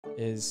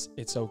is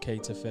it's okay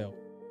to fail.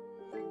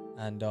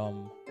 And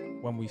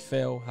when we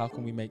fail, how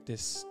can we make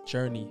this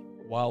journey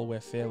while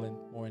we're failing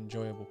more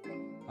enjoyable?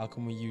 How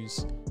can we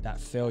use that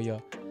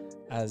failure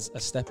as a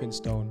stepping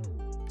stone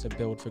to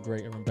build for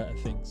greater and better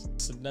things?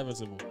 It's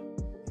inevitable.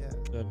 Yeah.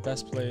 The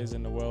best players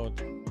in the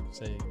world,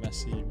 say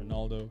Messi,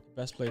 Ronaldo, the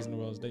best players in the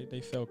world,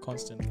 they fail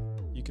constantly.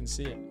 You can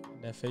see it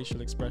in their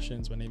facial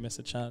expressions when they miss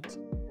a chance,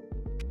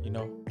 you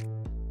know,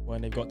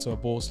 when they've got to a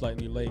ball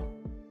slightly late,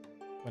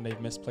 when they've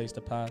misplaced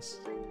a pass.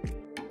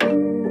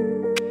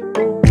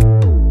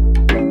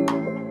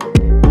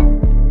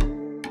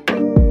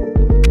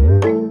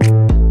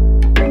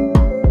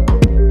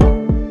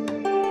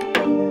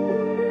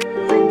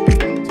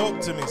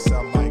 Talk to me,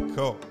 Sir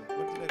Michael.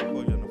 What did they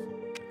call you on the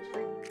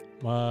football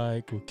pitch?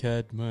 Michael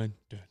Kedman.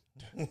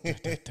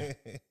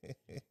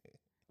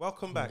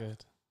 Welcome back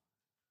Good.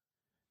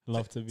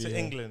 Love to be to here.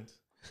 England.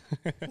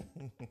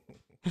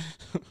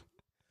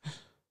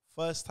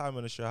 First time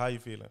on the show. How you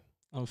feeling?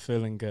 I'm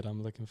feeling good.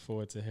 I'm looking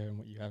forward to hearing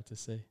what you have to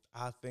say.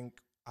 I think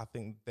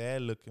they're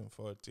looking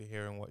forward to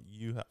hearing what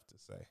you have to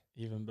say.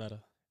 Even better.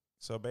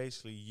 So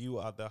basically, you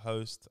are the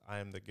host. I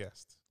am the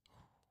guest.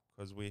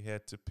 Because we're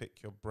here to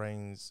pick your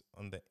brains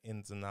on the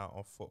ins and out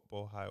of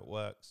football, how it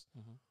works,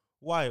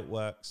 why it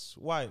works,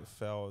 why it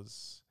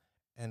fails.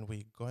 And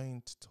we're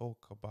going to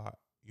talk about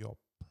your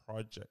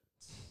project,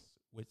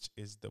 which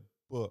is the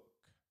book.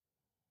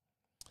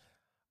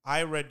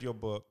 I read your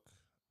book.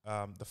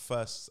 I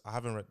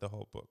haven't read the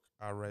whole book.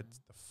 I read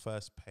the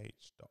first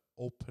page, the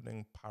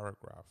opening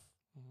paragraph.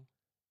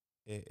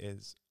 It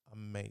is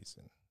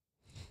amazing.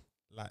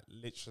 Like,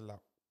 literally, like,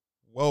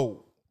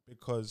 whoa.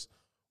 Because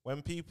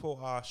when people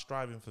are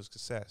striving for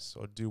success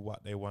or do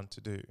what they want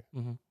to do,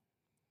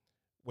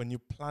 when you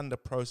plan the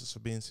process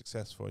of being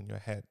successful in your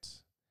head,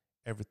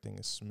 everything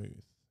is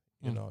smooth.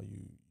 You know,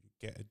 you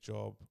get a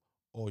job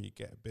or you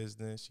get a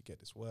business, you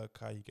get this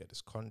worker, you get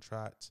this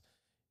contract,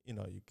 you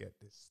know, you get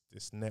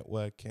this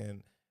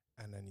networking,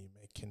 and then you're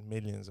making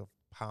millions of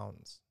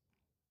pounds.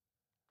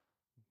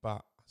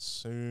 But as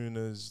soon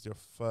as your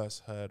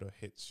first hurdle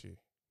hits you,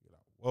 you're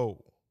like,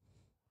 whoa.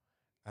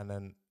 And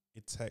then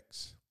it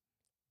takes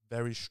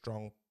very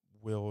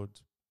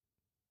strong-willed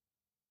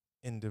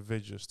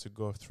individuals to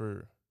go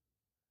through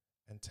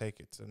and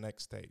take it to the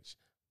next stage.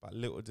 But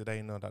little do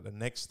they know that the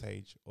next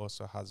stage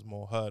also has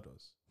more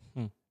hurdles.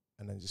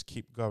 And then just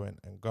keep going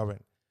and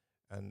going.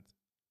 And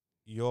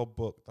your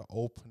book, the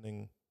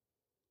opening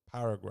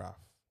paragraph,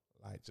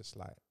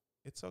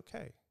 it's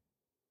okay.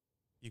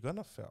 You're going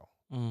to fail.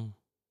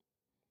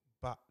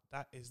 But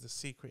that is the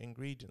secret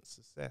ingredient,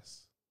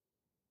 success.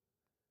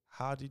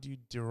 How did you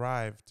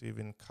derive to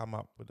even come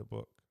up with a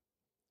book?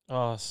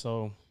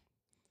 So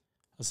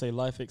I'd say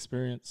life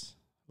experience.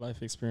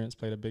 Life experience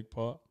played a big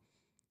part.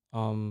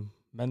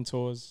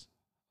 Mentors,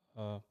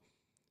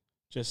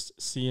 just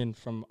seeing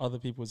from other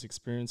people's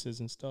experiences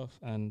and stuff,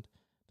 and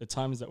the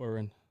times that we're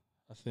in,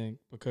 I think,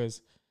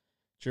 because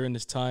during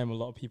this time, a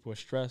lot of people are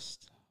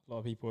stressed. A lot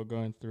of people are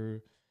going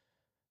through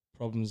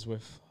problems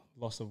with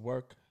loss of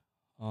work.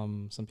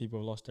 Some people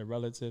have lost their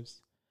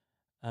relatives.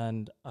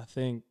 And I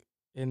think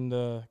in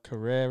the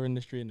career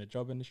industry, in the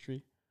job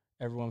industry,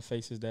 everyone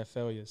faces their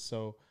failures.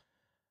 So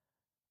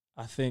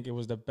I think it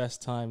was the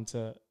best time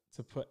to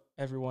put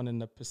everyone in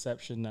the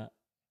perception that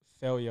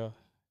failure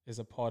is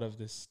a part of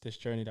this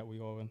journey that we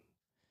all in.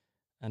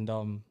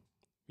 And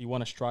we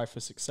want to strive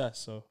for success.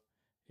 So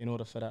in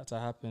order for that to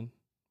happen,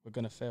 we're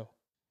going to fail.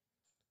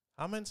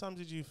 How many times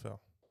did you fail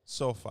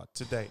so far,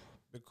 to date?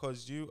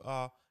 Because you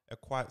are a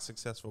quite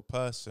successful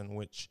person,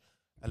 which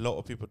a lot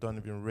of people don't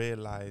even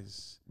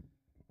realize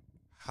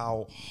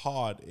how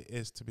hard it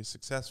is to be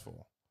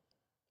successful.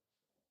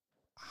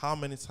 How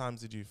many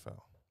times did you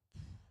fail?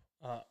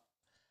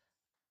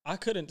 I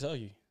couldn't tell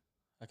you.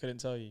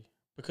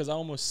 Because I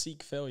almost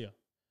seek failure.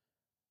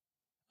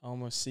 I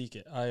almost seek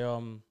it.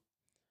 I'm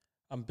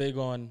big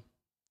on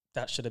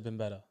that should have been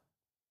better.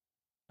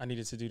 I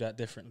needed to do that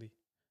differently.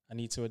 I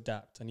need to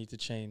adapt. I need to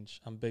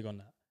change. I'm big on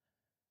that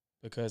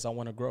because I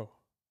want to grow.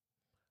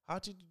 How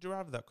did you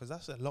derive that? Because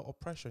that's a lot of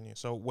pressure on you.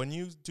 So when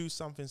you do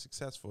something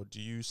successful,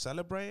 do you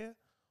celebrate it,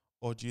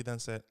 or do you then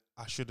say,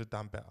 I should have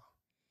done better?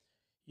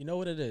 You know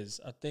what it is?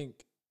 I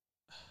think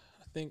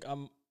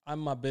I'm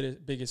my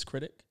biggest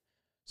critic.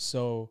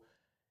 So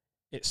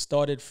it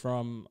started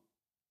from,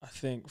 I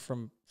think,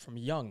 from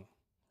young,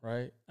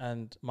 right?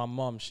 And my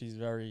mom, she's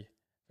very,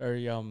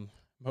 very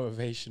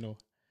motivational.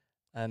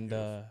 And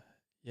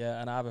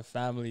and I have a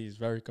family who's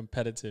very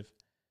competitive.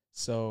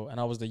 So, and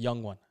I was the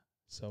young one.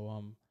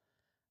 So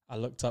I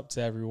looked up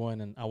to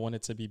everyone and I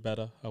wanted to be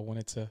better. I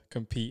wanted to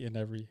compete in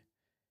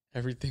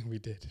everything we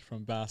did,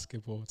 from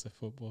basketball to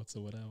football to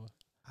whatever.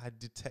 I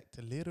detect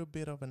a little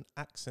bit of an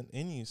accent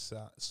in you,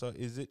 sir. So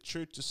is it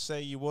true to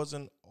say you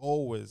wasn't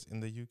always in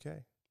the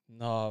UK?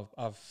 No,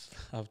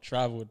 I've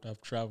traveled.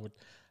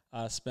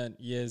 I spent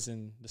years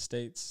in the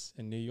States,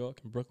 in New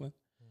York, in Brooklyn.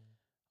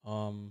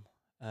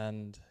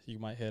 And you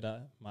might hear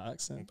that, my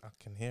accent. I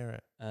can hear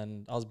it.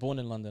 And I was born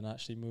in London. I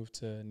actually moved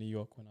to New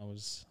York when I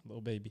was a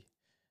little baby.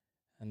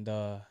 And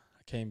I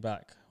came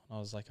back when I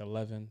was like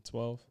 11,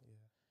 12.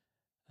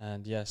 Yeah.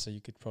 And yeah, so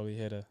you could probably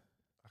hear the...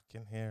 I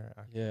can hear it.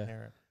 I can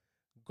hear it.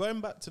 Going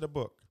back to the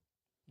book,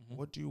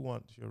 what do you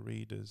want your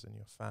readers and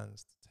your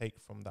fans to take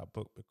from that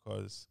book?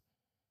 Because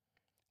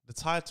the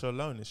title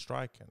alone is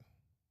striking.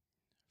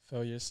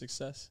 Failure,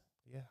 success.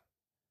 Yeah.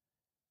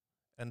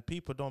 And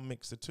people don't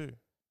mix the two.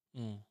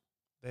 Mm.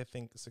 They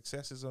think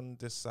success is on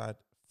this side,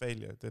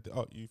 failure. They think,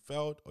 oh, you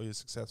failed or you're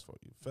successful.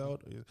 You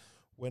failed or you...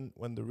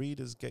 When the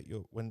readers get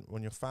when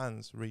your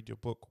fans read your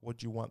book, what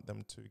do you want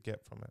them to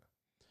get from it?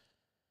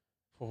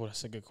 Oh,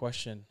 that's a good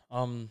question.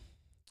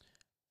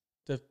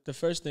 The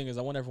first thing is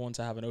I want everyone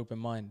to have an open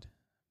mind,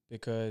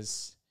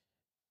 because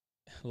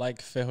like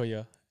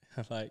failure,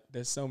 like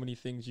there's so many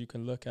things you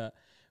can look at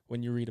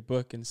when you read a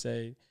book and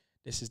say,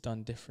 this is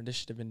done different. This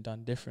should have been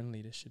done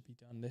differently. This should be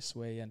done this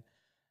way. And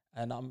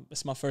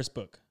it's my first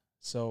book.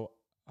 So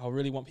I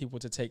really want people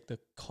to take the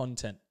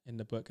content in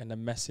the book and the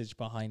message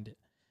behind it.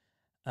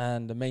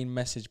 And the main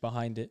message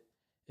behind it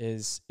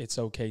is it's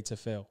okay to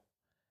fail.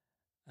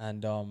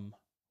 And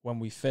when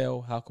we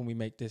fail, how can we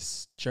make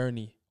this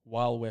journey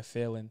while we're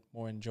failing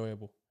more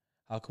enjoyable?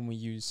 How can we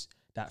use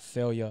that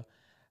failure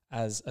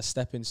as a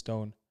stepping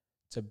stone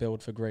to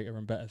build for greater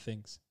and better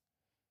things?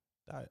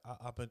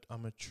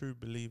 I'm a true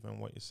believer in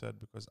what you said,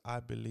 because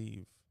I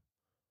believe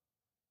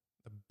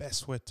the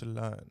best way to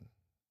learn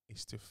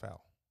is to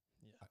fail.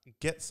 Yeah.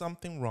 Get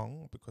something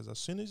wrong, because as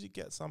soon as you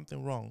get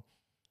something wrong,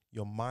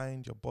 your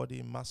mind, your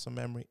body, muscle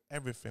memory,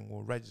 everything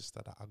will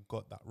register that I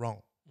got that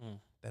wrong.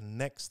 Then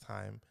next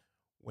time,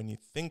 when you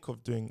think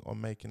of doing or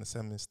making the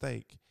same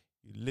mistake,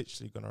 you're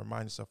literally going to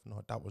remind yourself, no,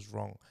 that was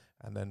wrong.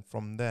 And then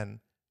from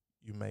then,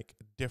 you make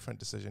a different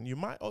decision. You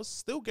might also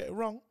still get it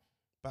wrong,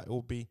 but it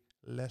will be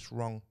less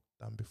wrong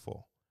than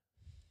before.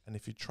 And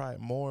if you try it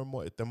more and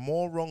more, the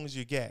more wrongs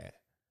you get,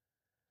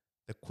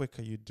 the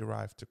quicker you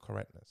derive to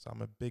correctness.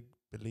 I'm a big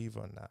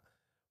believer in that.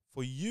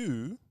 For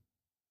you,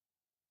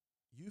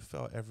 you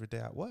fail every day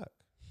at work.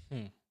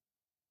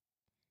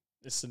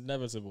 It's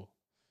inevitable.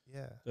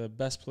 Yeah. The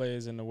best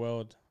players in the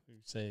world, we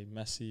say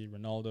Messi,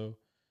 Ronaldo,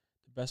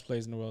 the best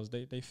players in the world,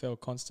 they fail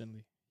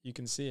constantly. You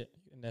can see it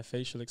in their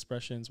facial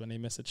expressions when they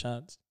miss a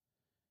chance.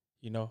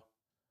 You know,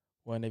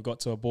 when they've got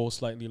to a ball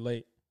slightly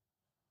late,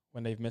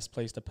 when they've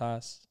misplaced a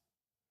pass,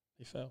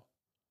 they fail.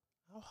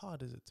 How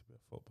hard is it to be a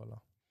footballer?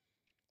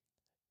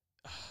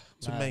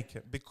 To make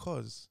it?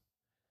 Because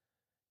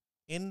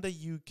in the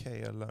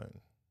UK alone,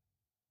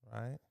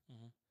 right,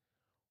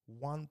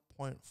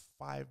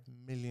 1.5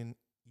 million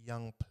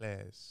young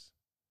players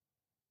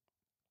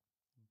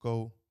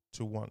go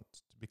to want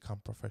to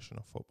become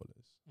professional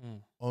footballers.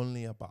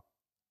 Only about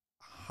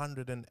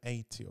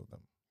 180 of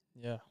them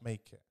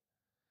make it.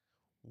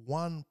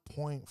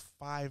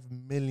 1.5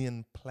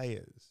 million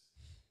players,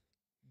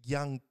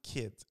 young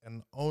kids,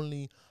 and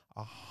only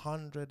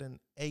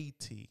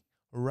 180,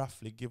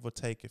 roughly, give or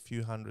take a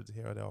few hundreds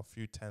here or there, a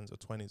few tens or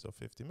 20s or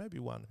 50, maybe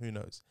one, who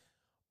knows,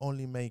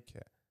 only make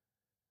it.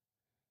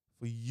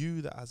 For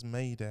you that has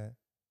made it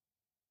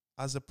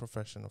as a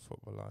professional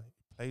footballer,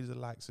 you played the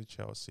likes of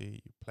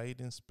Chelsea, you played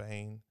in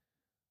Spain,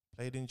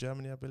 played in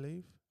Germany, I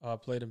believe. I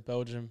played in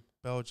Belgium.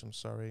 Belgium,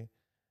 sorry.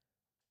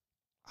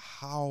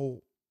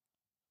 How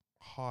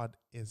hard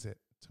is it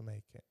to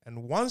make it?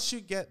 And once you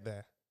get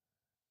there,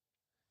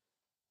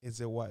 is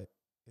it what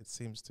it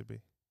seems to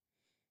be?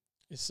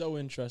 It's so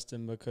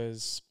interesting,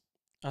 because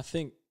I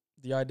think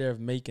the idea of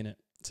making it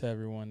to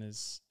everyone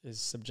is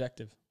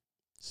subjective.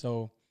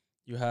 So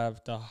you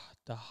have the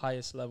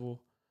highest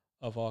level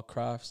of our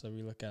craft. So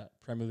we look at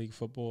Premier League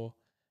football,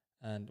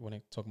 and when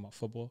I'm talking about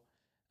football,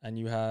 and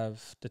you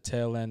have the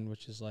tail end,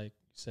 which is like,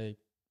 say,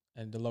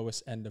 and the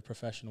lowest end of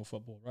professional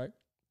football, right?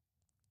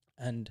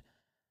 And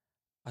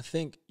I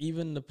think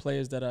even the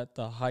players that are at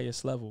the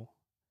highest level,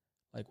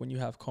 like when you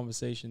have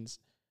conversations,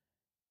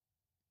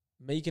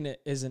 making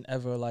it isn't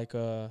ever like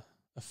a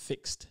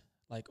fixed,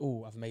 like,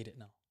 oh, I've made it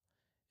now.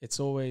 It's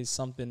always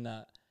something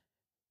that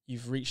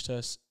you've reached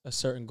a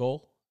certain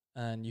goal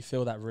and you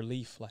feel that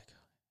relief, like,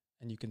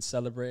 and you can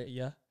celebrate it,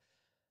 yeah?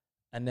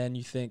 And then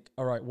you think,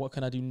 all right, what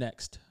can I do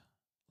next?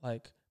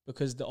 Like,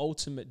 because the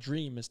ultimate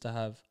dream is to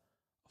have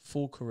a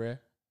full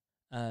career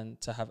and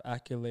to have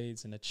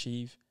accolades and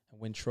achieve and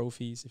win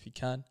trophies if you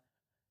can.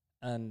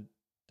 And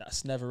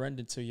that's never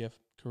ending till your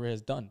career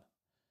is done.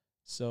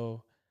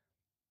 So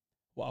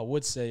what I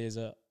would say is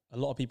a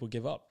lot of people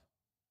give up.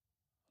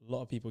 A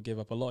lot of people give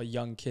up. A lot of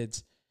young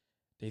kids,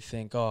 they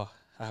think, oh,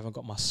 I haven't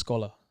got my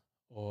scholar,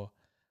 or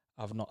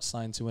I've not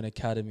signed to an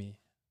academy,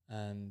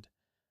 and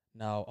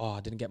now, oh,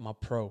 I didn't get my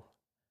pro.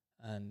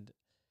 And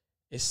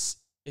it's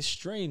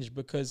strange,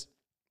 because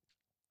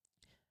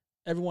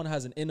everyone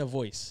has an inner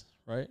voice,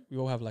 right? We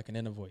all have like an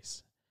inner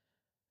voice.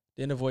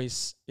 The inner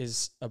voice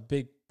is a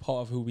big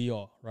part of who we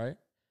are, right?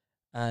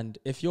 And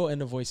if your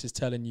inner voice is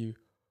telling you,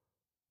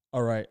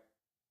 all right,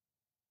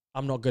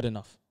 I'm not good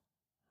enough,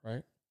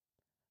 right?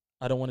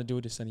 I don't want to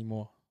do this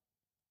anymore.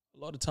 A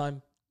lot of the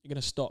time, you're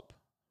going to stop,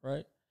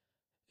 right?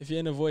 If your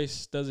inner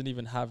voice doesn't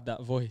even have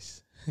that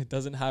voice, it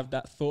doesn't have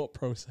that thought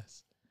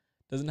process,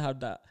 doesn't have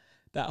that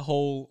that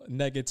whole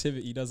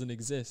negativity doesn't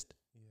exist,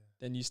 Yeah.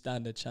 then you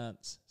stand a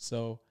chance.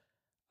 So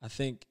I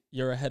think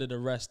you're ahead of the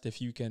rest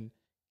if you can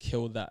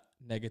kill that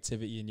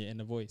negativity in your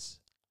inner voice.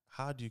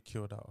 How do you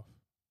kill that off?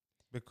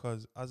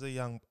 Because as a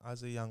young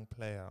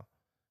player,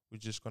 we're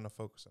just gonna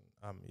focus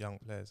on young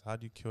players. How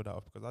do you kill that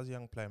off? Because as a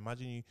young player,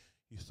 imagine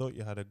you thought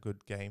you had a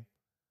good game,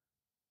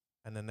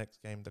 and the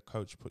next game the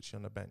coach puts you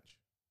on the bench.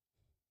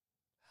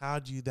 How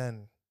do you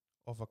then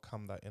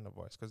overcome that inner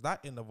voice? Because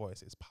that inner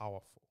voice is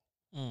powerful,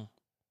 and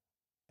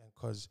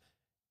because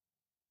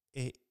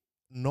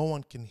no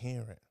one can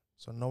hear it,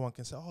 so no one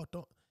can say, "Oh,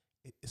 don't."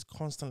 It's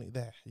constantly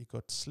there. You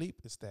go to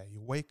sleep, it's there.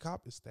 You wake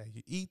up, it's there.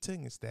 You're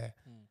eating, it's there.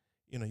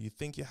 You know, you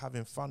think you're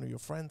having fun with your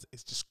friends,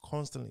 it's just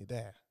constantly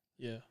there.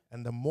 Yeah.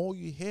 And the more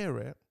you hear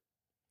it,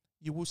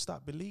 you will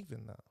start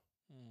believing that.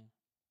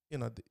 You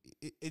know,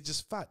 it's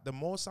just fact. The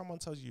more someone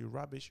tells you you're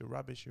rubbish, you're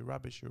rubbish, you're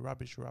rubbish, you're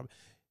rubbish, you're rubbish,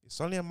 it's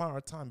only a matter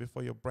of time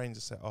before your brain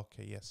just say,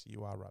 okay, yes,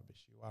 you are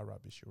rubbish, you are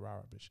rubbish, you are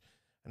rubbish.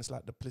 And it's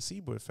like the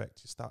placebo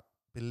effect. You start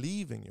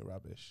believing you're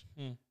rubbish.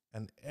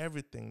 And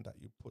everything that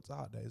you put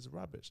out there is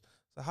rubbish.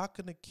 So how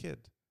can a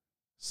kid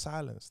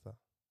silence that?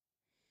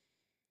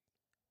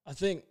 I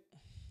think,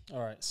 all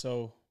right,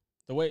 so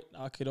the way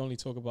I could only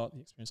talk about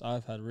the experience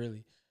I've had,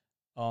 really,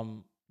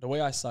 the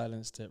way I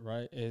silenced it,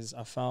 right, is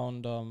I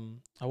found,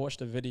 I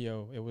watched a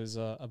video. It was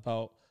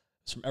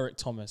it's from Eric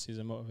Thomas. He's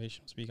a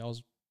motivational speaker.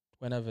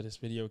 Whenever this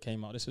video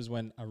came out, this was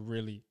when I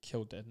really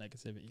killed the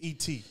negativity.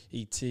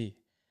 E.T.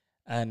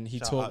 And he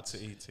Shout out to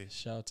E.T.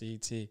 Shout out to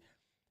E.T.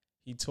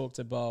 He talked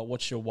about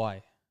what's your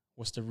why?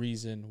 What's the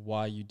reason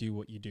why you do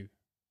what you do,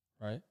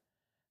 right?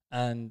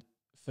 And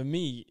for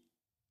me,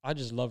 I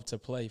just love to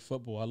play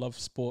football. I love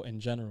sport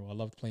in general. I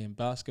loved playing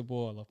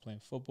basketball. I love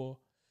playing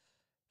football.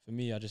 For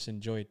me, I just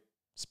enjoyed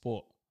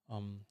sport.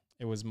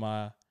 It was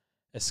my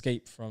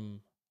escape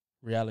from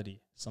reality.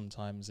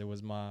 Sometimes it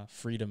was my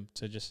freedom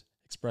to just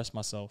express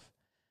myself.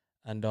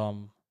 And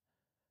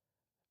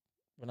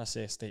when I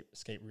say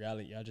escape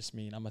reality, I just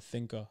mean I'm a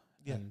thinker,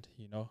 and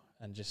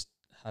and just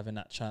having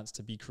that chance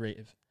to be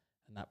creative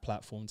and that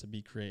platform to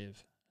be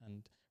creative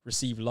and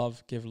receive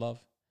love, give love.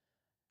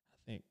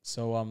 I think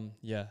so.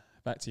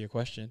 Back to your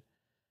question,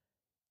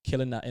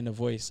 killing that inner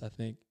voice. I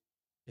think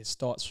it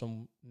starts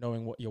from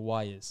knowing what your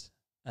why is,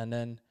 and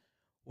then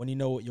when you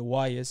know what your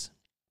why is,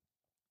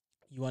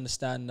 you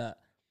understand that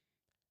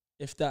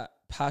if that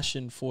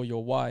passion for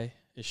your why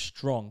is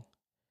strong,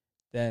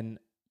 then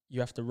you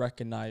have to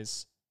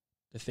recognize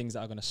the things that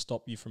are going to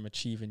stop you from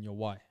achieving your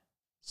why.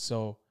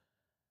 So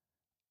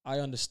I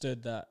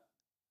understood that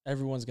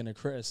everyone's going to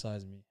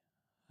criticize me.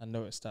 I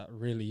noticed that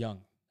really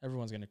young.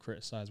 Everyone's going to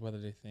criticize, whether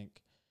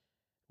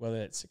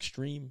it's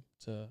extreme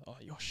to, oh,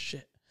 you're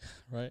shit,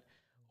 right?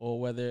 Or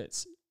whether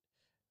it's,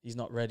 he's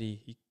not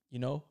ready, they're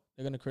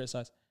going to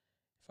criticize.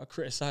 If I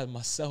criticize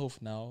myself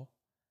now,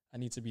 I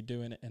need to be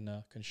doing it in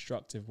a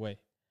constructive way.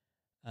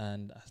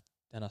 And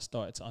then I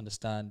started to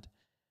understand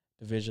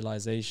the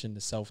visualization,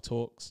 the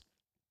self-talks.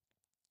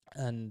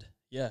 And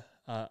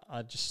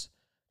I just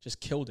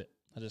killed it.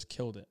 I just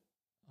killed it.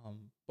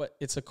 But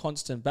it's a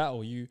constant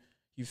battle. You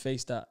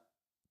face that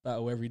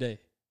battle every day.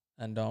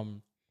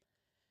 And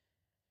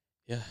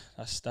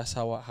that's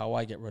how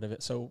I get rid of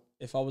it. So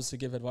if I was to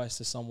give advice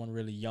to someone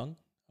really young,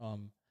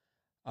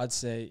 I'd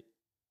say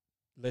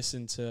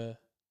listen to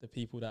the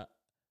people that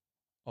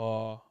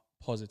are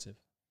positive.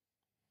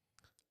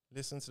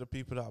 Listen to the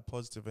people that are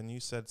positive. And you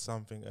said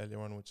something earlier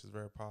on which is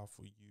very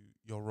powerful.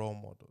 Your role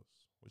models,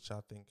 which I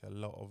think a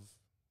lot of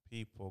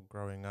people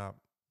growing up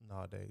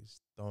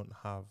nowadays don't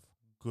have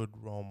good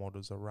role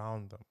models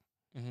around them.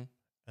 Mm-hmm.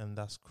 And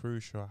that's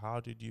crucial. How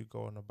did you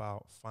go on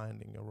about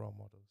finding your role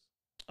models?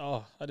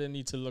 Oh, I didn't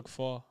need to look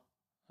far.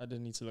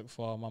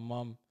 My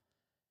mom,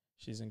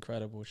 she's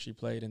incredible. She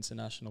played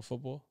international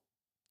football.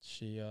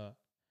 She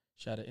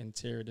had an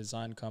interior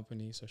design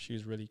company, so she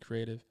was really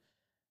creative.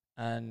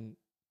 And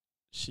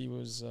she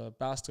was a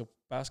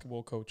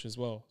basketball coach as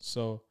well.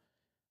 So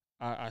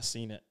I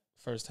seen it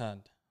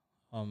firsthand.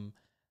 And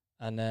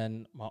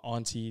then my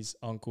aunties,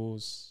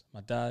 uncles,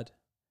 my dad.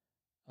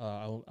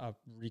 I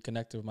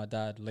reconnected with my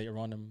dad later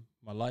on in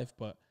my life,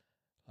 but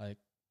like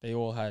they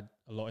all had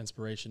a lot of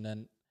inspiration.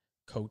 And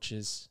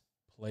coaches,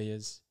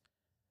 players,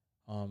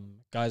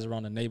 guys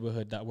around the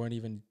neighborhood that weren't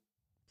even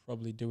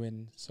probably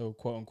doing so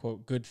quote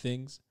unquote good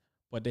things,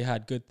 but they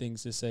had good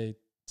things to say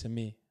to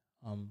me.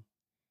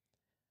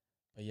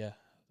 But yeah.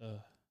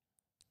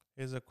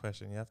 Here's a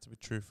question. You have to be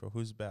truthful.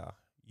 Who's better,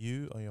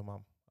 you or your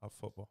mom at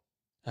football?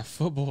 At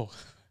football,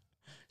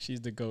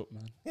 she's the GOAT,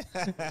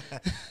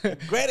 man.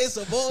 Greatest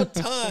of all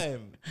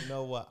time. You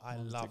know what? I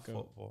Mom's love the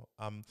GOAT. football.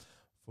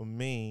 For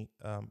me,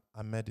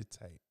 I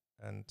meditate,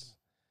 and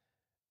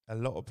a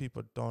lot of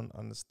people don't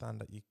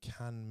understand that you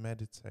can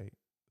meditate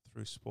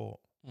through sport.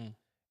 And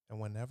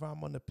whenever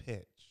I'm on the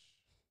pitch,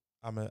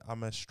 I'm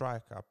a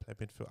striker. I play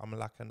midfield. I'm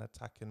like an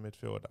attacking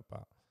midfielder,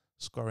 but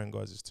scoring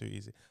goals is too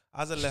easy.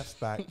 As a left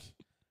back,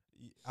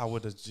 I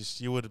would have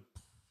just you would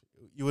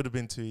have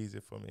been too easy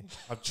for me.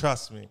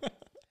 Trust me.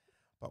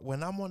 But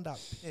when I'm on that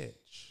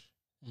pitch,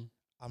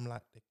 I'm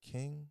like the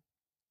king,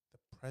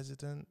 the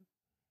president,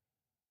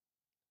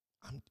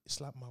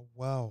 it's like my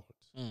world.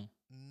 Mm.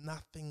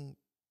 Nothing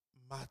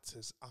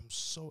matters. I'm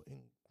so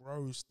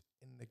engrossed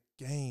in the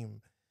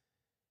game.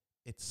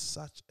 It's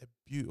such a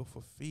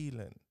beautiful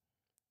feeling.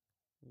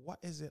 What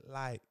is it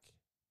like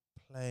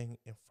playing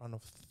in front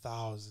of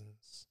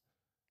thousands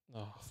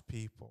of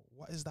people?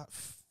 What is that?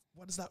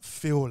 What does that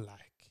feel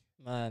like?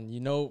 Man,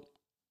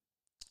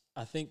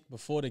 I think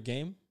before the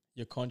game,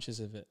 you're conscious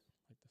of it.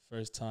 Like the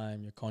first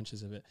time, you're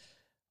conscious of it.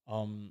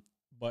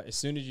 But as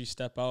soon as you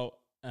step out,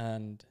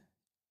 and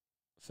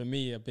for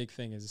me, a big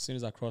thing is as soon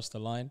as I cross the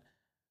line,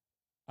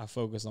 I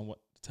focus on what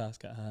the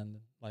task at hand.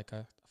 Like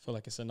I feel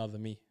like it's another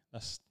me.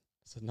 It's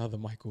another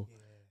Michael,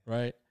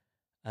 right?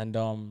 And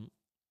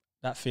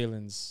that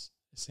feeling's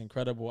it's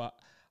incredible.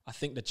 I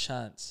think the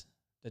chants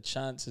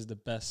is the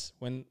best.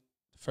 When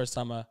the first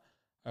time I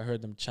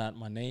heard them chant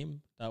my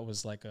name, that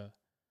was like a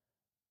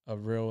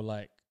real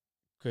like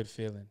good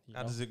feeling.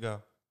 How does it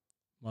go?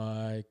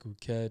 Michael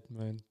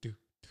Kedman,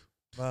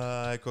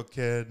 Michael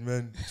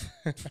Kedman.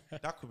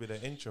 That could be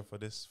the intro for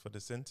this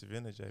interview,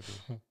 innit,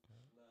 JB?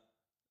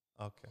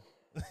 Okay.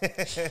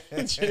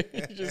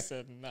 You just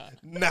said nah.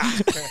 No,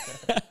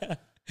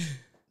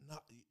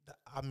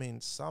 I mean,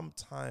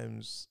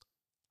 sometimes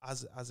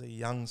as a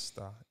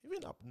youngster,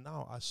 even up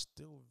now, I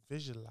still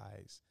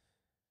visualize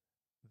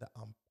that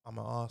I'm an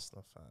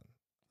Arsenal fan.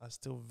 I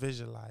still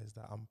visualize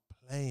that I'm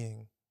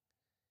playing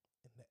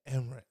in the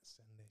Emirates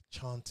and they're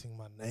chanting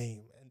my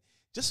name, and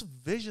just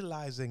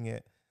visualizing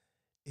it.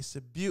 It's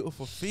a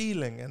beautiful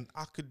feeling, and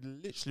I could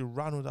literally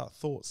run without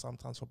thought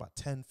sometimes for about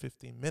 10,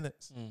 15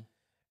 minutes.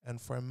 And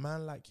for a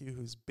man like you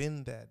who's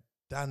been there,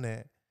 done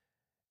it,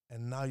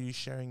 and now you're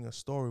sharing your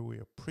story, we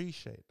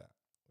appreciate that.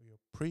 We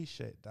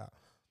appreciate that.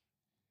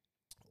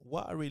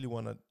 What I really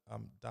want to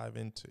dive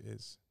into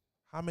is,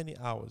 how many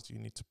hours do you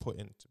need to put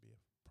in to be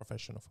a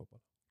professional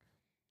footballer?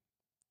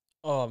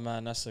 Oh,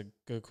 man, that's a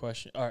good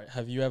question. All right,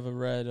 have you ever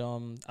read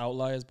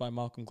Outliers by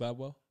Malcolm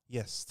Gladwell?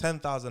 Yes,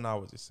 10,000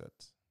 hours, he said.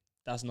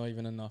 That's not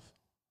even enough.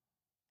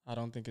 I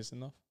don't think it's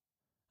enough.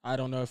 I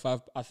don't know if I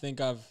think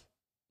I've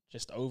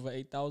just over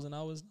 8,000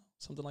 hours,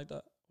 something like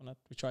that.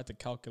 We tried to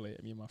calculate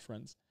it, me and my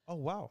friends. Oh,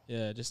 wow.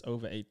 Yeah, just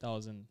over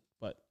 8,000,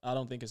 but I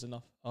don't think it's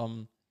enough.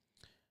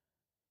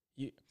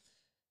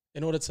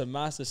 In order to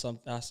master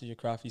your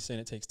craft, you're saying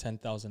it takes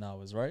 10,000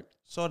 hours, right?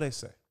 So they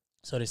say.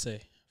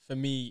 For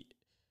me,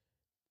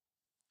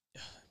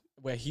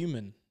 we're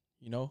human,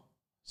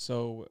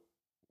 So,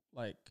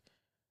 like,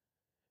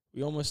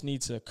 we almost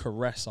need to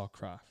caress our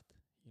craft.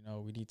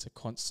 We need to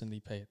constantly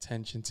pay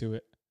attention to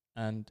it.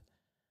 And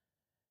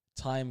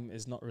time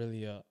is not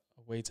really a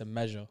way to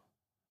measure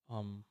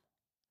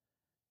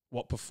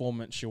what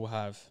performance you'll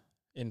have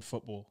in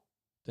football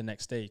the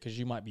next day, because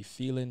you might be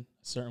feeling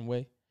a certain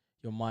way.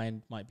 Your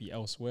mind might be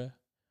elsewhere.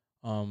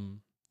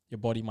 Your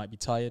body might be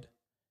tired.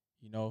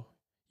 You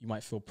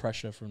might feel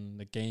pressure from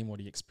the game or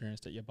the experience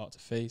that you're about to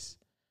face.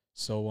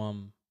 So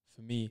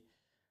for me,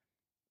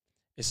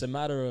 it's a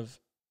matter of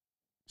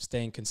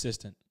staying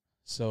consistent.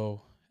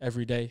 So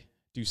every day,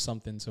 do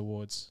something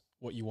towards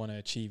what you want to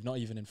achieve. Not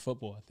even in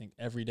football. I think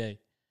every day,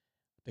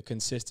 the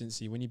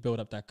consistency. When you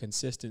build up that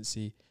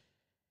consistency,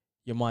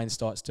 your mind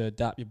starts to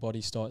adapt. Your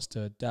body starts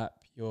to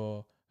adapt.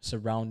 Your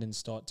surroundings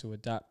start to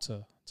adapt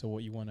to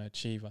what you want to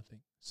achieve, I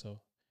think. So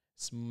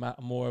it's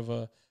more of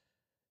a,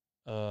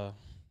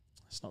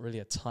 it's not really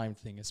a time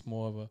thing. It's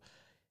more of a,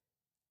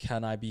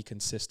 can I be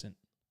consistent?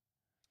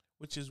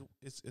 Which is,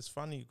 it's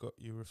funny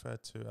you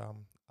referred to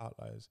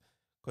Outliers,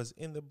 because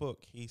in the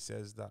book he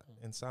says that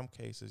in some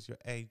cases your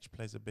age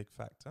plays a big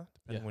factor,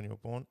 depending when you're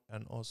born,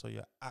 and also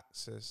your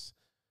access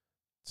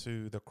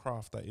to the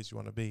craft that is you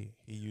want to be.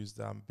 He used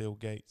Bill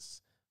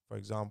Gates, for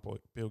example.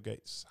 Bill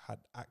Gates had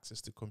access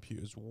to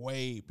computers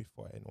way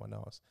before anyone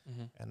else.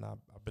 And I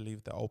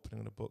believe the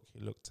opening of the book,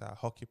 he looked at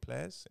hockey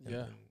players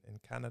in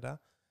Canada,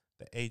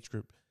 the age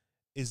group.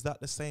 Is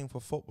that the same for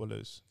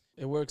footballers?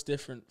 It works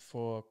different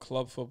for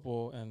club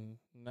football and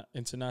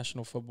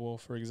international football.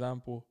 For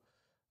example,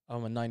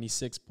 I'm a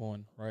 96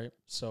 born, right?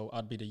 So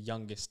I'd be the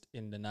youngest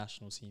in the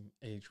national team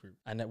age group.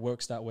 And it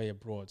works that way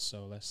abroad.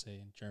 So let's say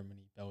in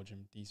Germany,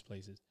 Belgium, these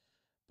places.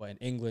 But in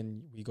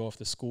England, we go off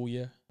the school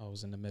year. I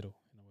was in the middle,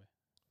 in a way.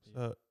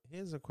 So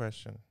here's a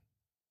question.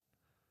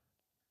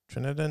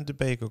 Trinidad and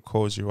Tobago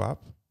calls you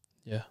up.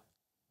 Yeah.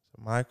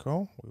 So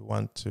Michael, we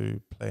want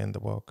to play in the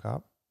World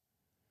Cup.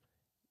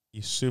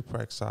 You're super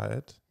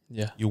excited.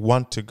 Yeah. You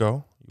want to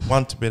go. You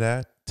want to be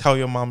there. Tell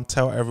your mum,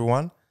 tell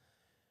everyone.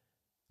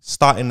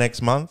 Starting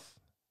next month.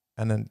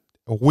 And then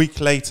a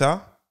week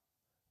later,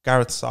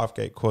 Gareth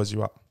Southgate calls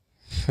you up.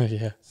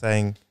 Yeah.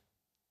 Saying,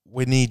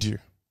 we need you.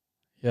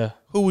 Yeah.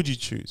 Who would you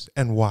choose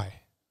and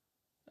why?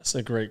 That's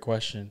a great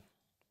question.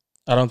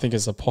 I don't think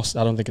it's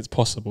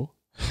possible.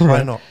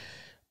 Why not?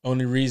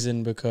 Only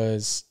reason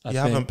because you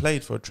haven't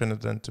played for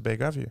Trinidad and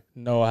Tobago, have you?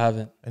 No, I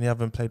haven't. And you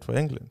haven't played for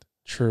England?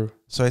 True.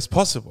 So it's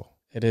possible?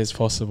 It is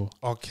possible.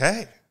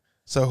 Okay.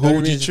 So who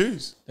would you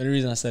choose? The only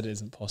reason I said it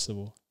isn't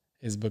possible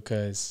is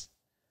because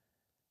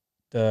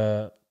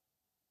the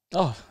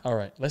Oh, all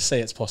right. Let's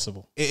say it's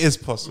possible. It is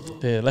possible.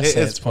 Yeah, let's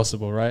say it's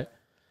possible, right?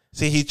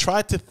 See, he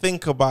tried to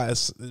think about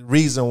a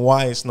reason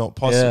why it's not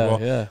possible,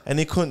 Yeah. and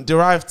he couldn't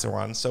derive to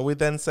one. So we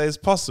then say it's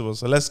possible.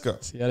 So let's go.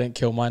 See, I didn't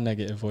kill my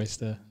negative voice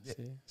there.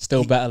 See?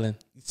 Still battling.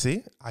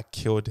 See, I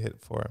killed it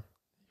for him.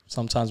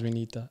 Sometimes we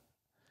need that.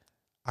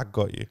 I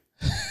got you.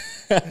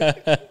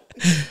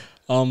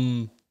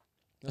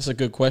 That's a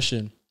good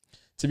question.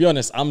 To be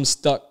honest, I'm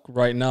stuck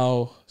right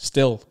now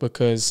still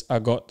because I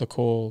got the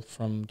call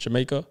from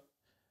Jamaica.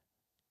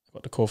 I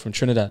got the call from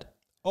Trinidad.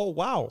 Oh,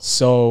 wow.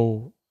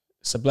 So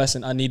it's a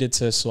blessing. I needed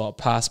to sort out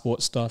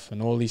passport stuff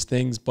and all these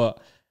things,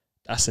 but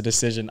that's a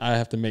decision I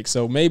have to make.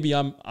 So maybe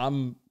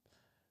I'm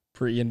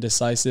pretty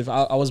indecisive.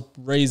 I was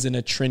raised in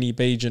a Trini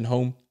Bajan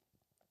home.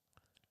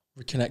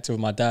 Reconnected with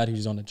my dad,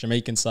 who's on the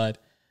Jamaican side.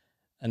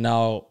 And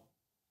now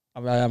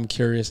I am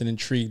curious and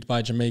intrigued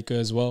by Jamaica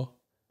as well.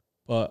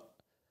 But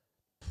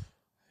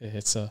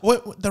it's a...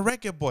 Wait, the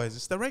Reggae Boys.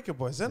 It's the Reggae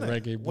Boys, isn't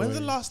it? Reggae When's the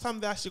Boys. last time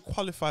they actually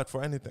qualified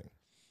for anything?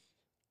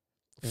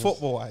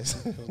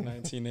 Football-wise. It was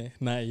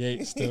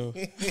 1998 still.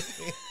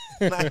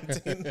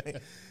 19.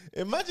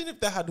 Imagine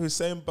if they had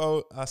Hussein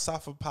Bolt,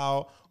 Safa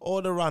Powell,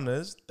 all the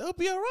runners, they'll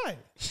be all right.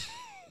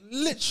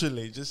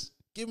 Literally, just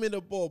give me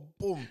the ball,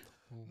 boom.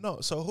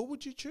 No, so who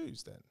would you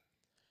choose then?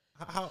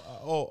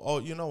 Oh,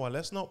 you know what?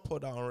 Let's not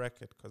put that on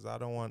record because I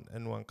don't want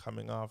anyone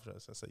coming after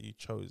us and say you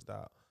chose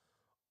that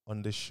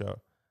on this show.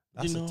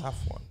 That's a tough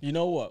one. You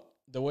know what?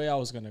 The way I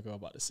was going to go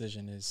about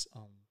decision is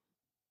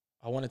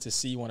I wanted to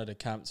see one of the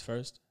camps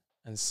first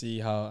and see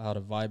how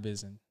the vibe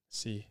is and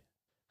see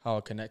how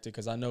it connected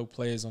because I know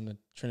players on the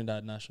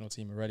Trinidad national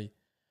team already.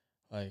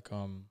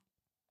 And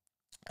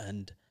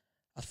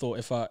I thought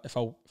if I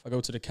go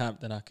to the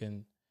camp, then I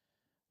can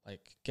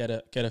get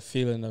a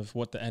feeling of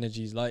what the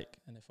energy is like,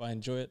 and if I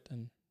enjoy it,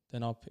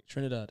 then I'll pick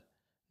Trinidad.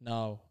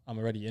 Now I'm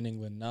already in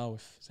England. Now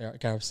if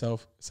Gareth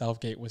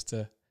Southgate was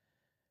to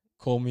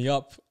call me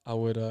up, I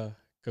would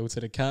go to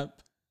the camp,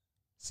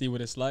 see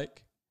what it's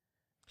like.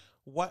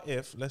 What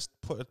if, let's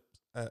put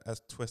a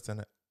twist in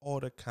it, all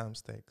the camps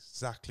stay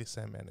exactly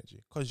same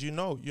energy? Because you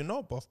know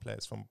both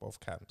players from both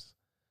camps.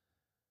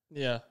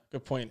 Yeah,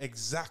 good point.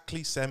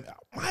 Exactly same.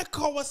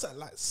 Michael, what's that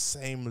like?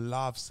 Same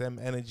love, same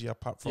energy.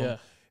 Apart from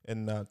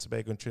in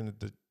Tobago and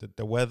Trinidad,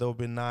 the weather will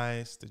be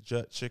nice. The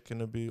jerk chicken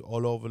will be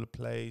all over the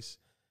place.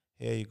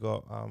 Here you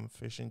got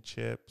fish and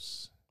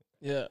chips.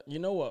 Yeah, you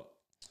know what?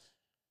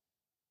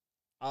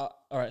 All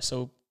right,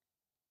 so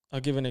I'll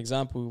give an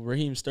example.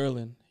 Raheem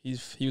Sterling, he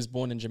was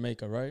born in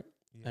Jamaica, right?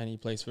 Yeah. And he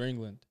plays for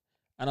England.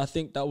 And I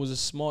think that was a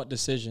smart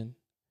decision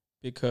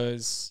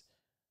because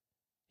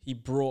he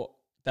brought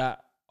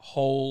that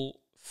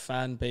whole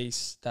fan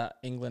base that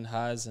England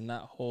has and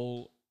that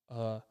whole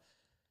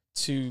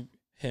to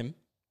him,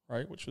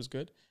 right, which was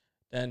good.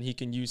 Then he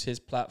can use his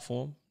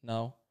platform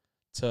now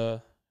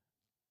to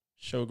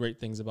show great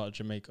things about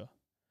Jamaica.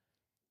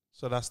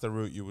 So that's the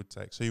route you would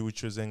take. So you would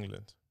choose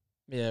England?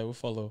 Yeah, we'll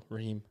follow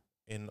Raheem.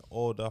 In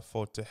order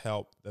to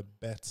help the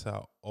better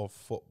of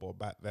football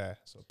back there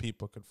so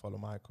people could follow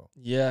Michael.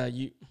 Yeah, I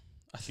think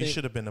you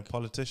should have been a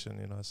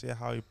politician, See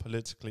how you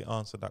politically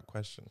answered that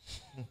question.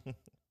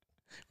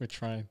 We're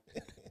trying.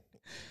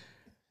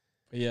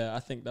 But yeah, I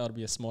think that would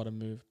be a smarter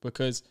move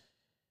because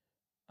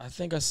I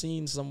think I've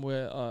seen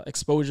somewhere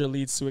exposure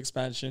leads to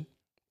expansion.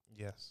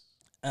 Yes.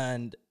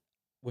 And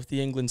with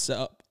the England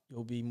setup,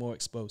 you'll be more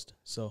exposed.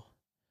 So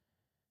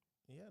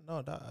yeah,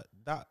 no,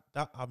 that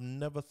I've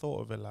never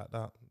thought of it like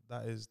that.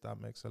 That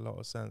makes a lot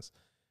of sense.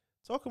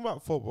 Talking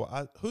about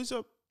football, who's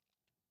your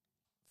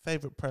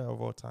favorite player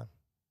of all time?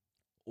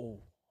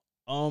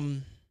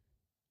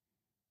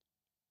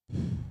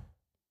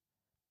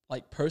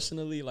 Like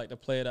personally, like the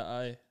player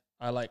that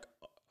I like,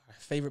 my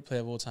favorite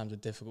player of all time is a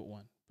difficult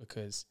one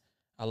because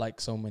I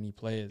like so many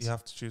players. You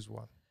have to choose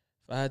one.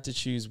 If I had to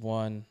choose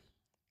one,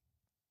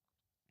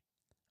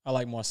 I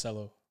like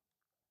Marcelo.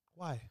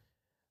 Why?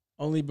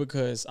 Only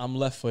because I'm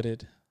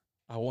left-footed.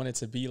 I wanted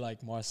to be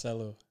like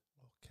Marcelo.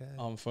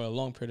 Okay. For a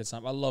long period of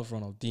time. I love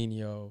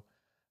Ronaldinho.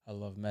 I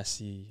love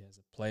Messi as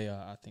a player.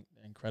 I think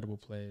they're incredible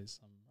players.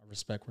 I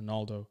respect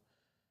Ronaldo.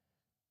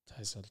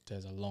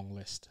 There's a long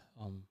list.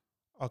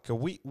 Okay,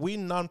 we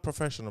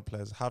non-professional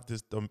players have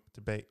this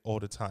debate all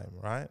the time,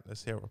 right?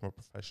 Let's hear it from a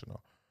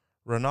professional.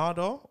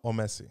 Ronaldo or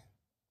Messi?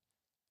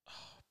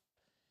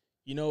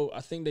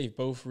 I think they've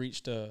both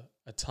reached a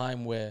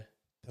time where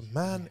the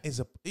man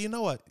is you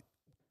know what?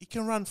 He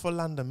can run for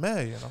London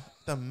Mayor,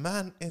 The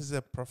man is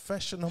a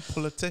professional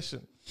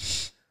politician.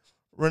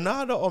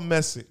 Ronaldo or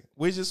Messi?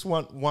 We just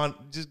want one.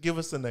 Just give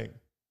us a name.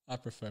 I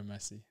prefer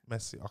Messi.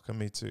 Messi. Okay,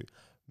 me too.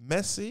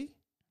 Messi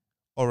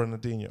or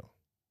Ronaldinho?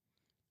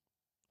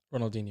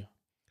 Ronaldinho.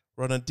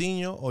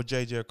 Ronaldinho or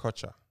JJ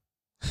Okocha?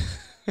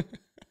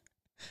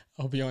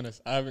 I'll be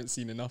honest. I haven't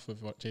seen enough of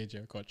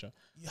JJ Okocha.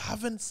 You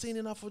haven't seen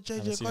enough of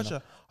JJ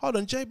Okocha? Hold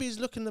on. JB's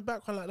looking in the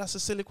background like that's a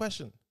silly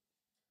question.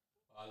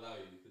 I allow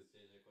you because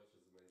JJ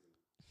Okocha's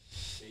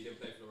amazing. He didn't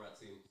play for the right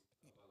team.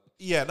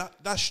 Yeah,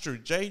 that's true.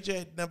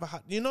 JJ never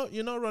had.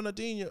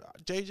 Ronaldinho.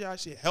 JJ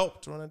actually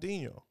helped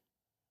Ronaldinho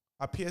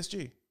at PSG. Is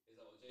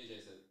that what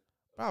JJ said?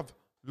 Bruv,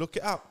 look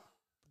it up.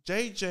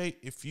 JJ,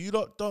 if you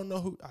don't know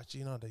who,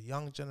 actually, the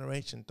young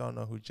generation don't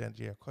know who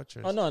JJ Okocha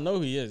is. Oh no, I know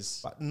who he is.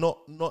 But not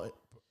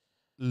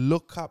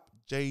look up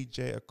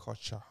JJ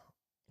Okocha.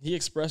 He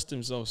expressed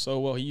himself so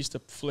well. He used to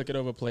flick it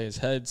over players'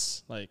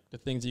 heads. Like the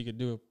things he could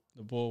do with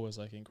the ball was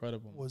like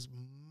incredible. Was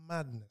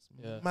madness.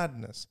 Yeah.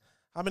 Madness.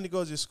 How many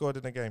goals you scored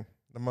in a game?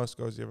 The most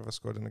goals you've ever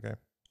scored in a game?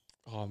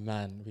 Oh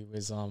man, we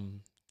was I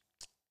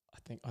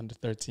think under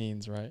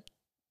 13s, right?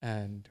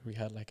 And we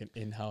had like an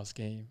in-house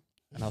game,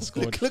 and I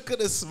scored. Look at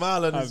the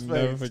smile on his face. I'll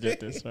never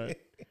forget this,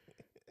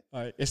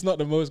 right? It's not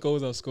the most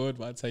goals I've scored,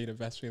 but I'll tell you the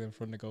best feeling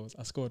from the goals.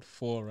 I scored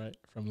 4, right,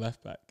 from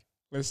left back.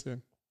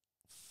 Listen,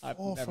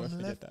 I'll never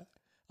forget that.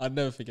 I'll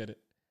never forget it.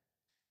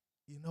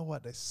 You know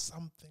what? There's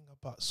something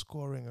about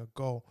scoring a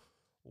goal.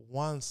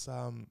 Once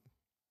I'm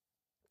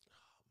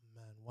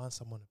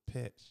on a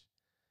pitch.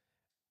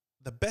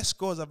 The best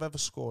goals I've ever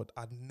scored,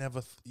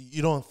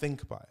 you don't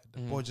think about it. The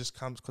ball just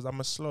comes, because I'm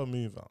a slow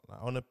mover. Like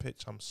on a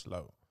pitch, I'm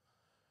slow.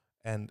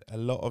 And a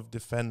lot of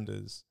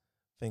defenders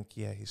think,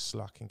 yeah, he's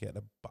slow, I can get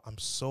it. But I'm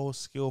so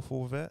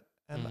skillful with it.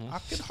 And I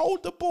can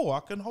hold the ball.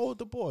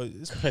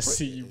 I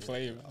see you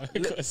play, man. I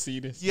gotta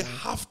see this. You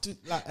have to,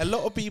 like, a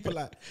lot of people,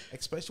 like,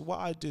 especially what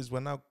I do is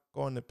when I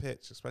go on the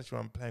pitch, especially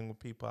when I'm playing with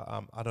people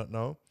I don't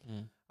know,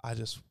 I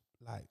just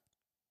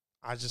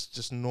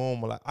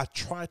normal. Like, I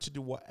try to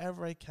do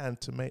whatever I can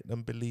to make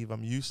them believe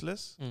I'm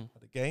useless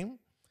at the game.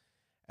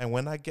 And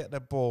when I get the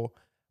ball,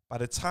 by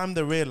the time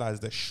they realize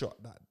they're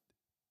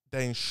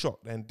in shock,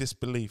 they're in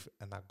disbelief,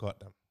 and I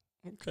got them.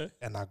 Okay.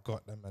 And I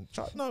got them. And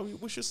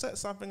we should set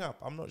something up.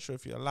 I'm not sure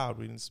if you're allowed.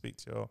 We didn't speak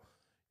to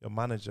your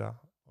manager.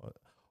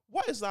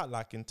 What is that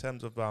like in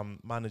terms of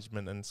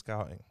management and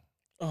scouting?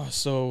 Oh,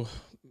 so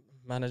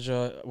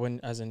manager,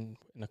 as in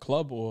a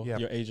club or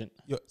your agent?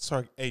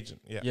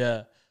 Agent. Yeah.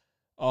 Yeah.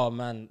 Oh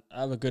man,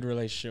 I have a good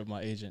relationship with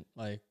my agent.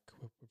 Like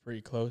we're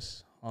pretty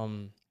close.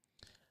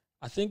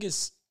 I think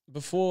it's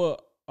before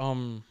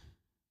an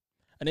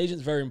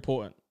agent's very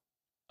important.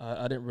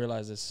 I didn't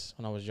realize this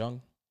when I was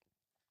young,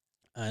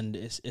 and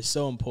it's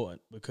so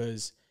important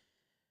because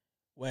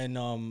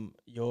when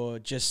you're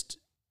just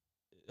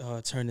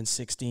turning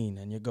 16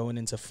 and you're going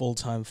into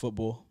full-time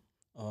football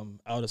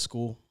out of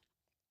school,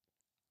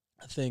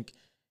 I think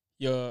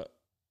your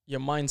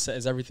mindset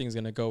is everything's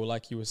gonna go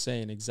like you were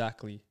saying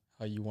exactly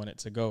how you want it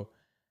to go.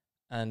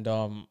 And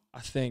I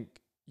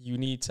think you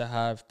need to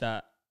have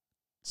that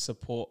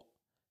support,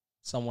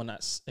 someone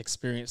that's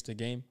experienced the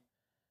game.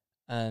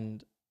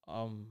 And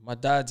my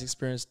dad's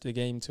experienced the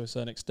game to a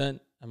certain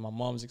extent, and my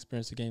mom's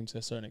experienced the game to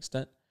a certain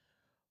extent.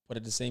 But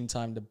at the same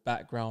time, the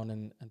background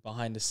and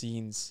behind the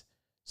scenes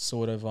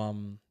sort of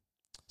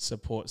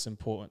support's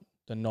important.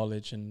 The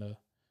knowledge and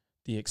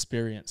the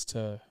experience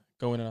to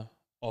go in an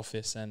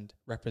office and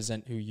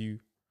represent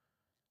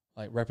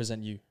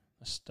represent you.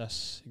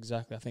 That's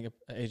exactly. I think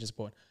age is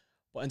important.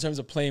 But in terms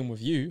of playing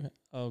with you,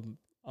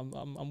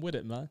 I'm with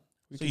it, man.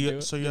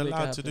 So you're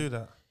allowed to do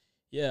that?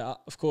 Yeah,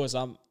 of course.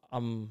 I'm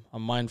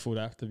mindful that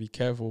I have to be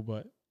careful,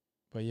 but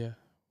yeah.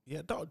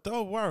 Yeah,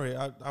 don't worry.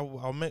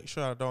 I'll make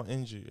sure I don't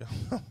injure you.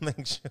 I'll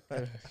make sure.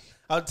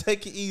 I'll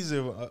take it easy.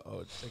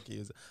 I'll take it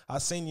easy. I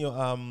seen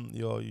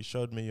you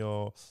showed me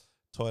your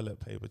toilet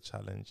paper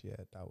challenge. Yeah,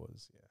 that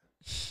was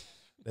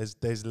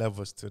There's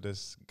levels to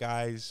this,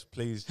 guys.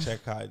 Please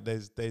check out.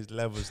 There's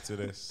levels to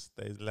this.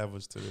 There's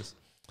levels to this.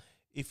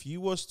 If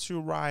you was to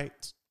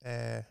write,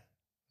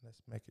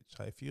 let's make it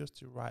try. If you was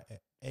to write an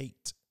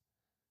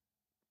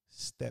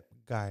 8-step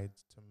guide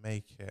to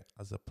make it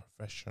as a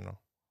professional,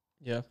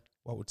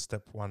 what would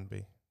step 1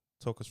 be?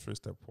 Talk us through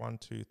step 1,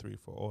 2, 3,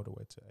 4, all the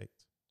way to 8.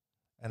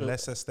 And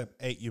let's say step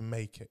 8, you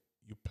make it.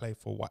 You play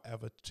for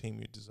whatever team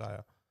you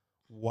desire.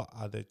 What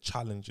are the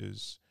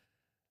challenges?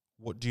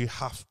 What do you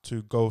have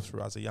to go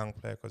through as a young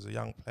player? Because the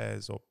young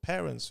players or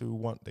parents who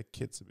want their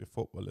kids to be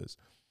footballers,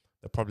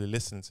 they're probably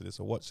listening to this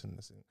or watching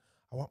this.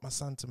 I want my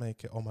son to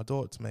make it or my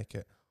daughter to make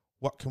it.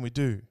 What can we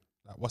do?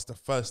 Like, what's the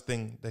first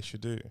thing they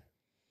should do?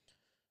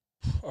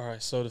 All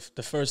right. So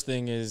the first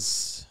thing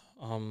is,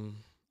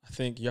 I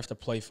think you have to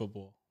play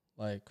football.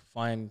 Like,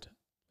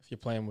 if you're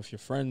playing with your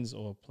friends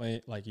or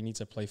you need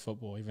to play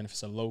football, even if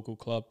it's a local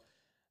club.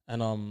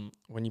 And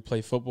when you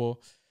play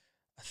football,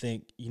 I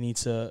think you need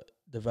to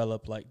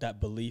develop like that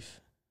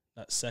belief.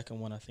 That second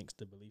one, I think, is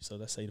the belief. So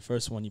let's say the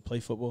first one, you play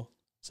football.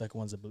 Second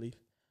one's the belief.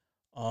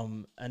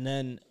 And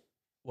then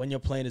when you're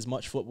playing as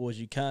much football as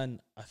you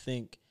can, I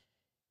think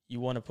you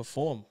want to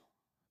perform.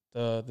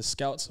 The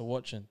scouts are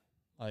watching.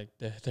 Like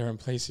they're in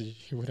places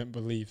you wouldn't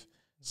believe.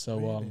 So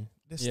really?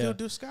 They still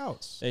do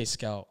scouts. They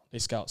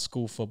scout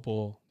school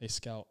football. They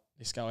scout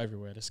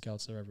everywhere. The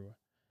scouts are everywhere.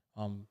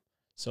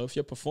 So if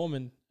you're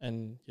performing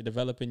and you're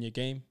developing your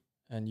game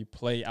and you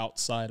play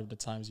outside of the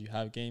times you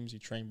have games, you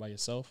train by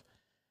yourself,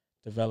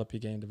 develop your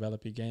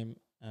game,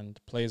 and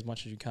play as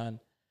much as you can.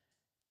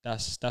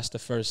 That's the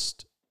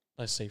first,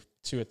 let's say,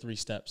 2 or 3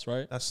 steps,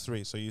 right? That's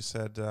 3. So you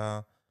said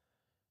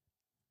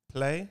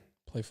play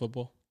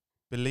football,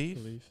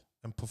 believe,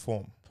 and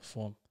perform.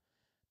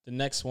 The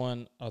next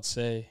one I'd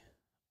say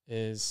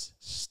is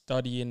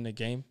studying the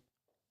game.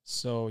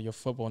 So your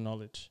football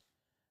knowledge.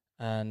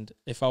 And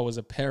if I was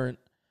a parent,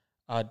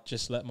 I'd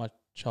just let my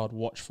child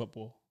watch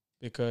football,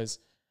 because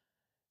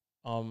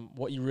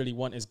what you really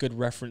want is good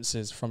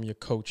references from your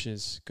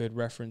coaches, good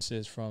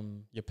references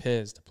from your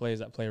peers, the players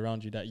that play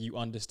around you, that you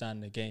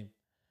understand the game,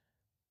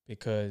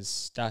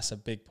 because that's a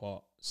big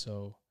part.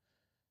 So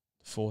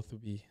the fourth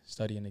would be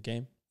studying the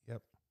game.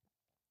 Yep.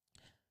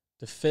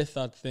 The fifth,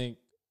 I'd think,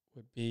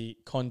 would be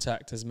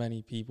contact as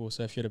many people.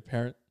 So if you're the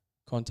parent,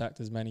 contact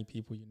as many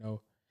people you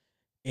know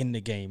in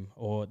the game,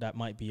 or that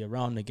might be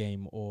around the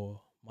game,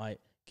 or might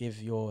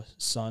give your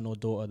son or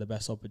daughter the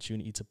best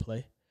opportunity to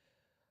play.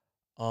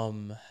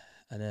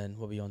 And then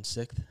we'll be on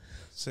sixth.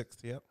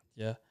 Sixth, yep.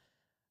 Yeah.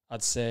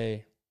 I'd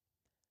say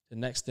the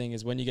next thing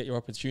is, when you get your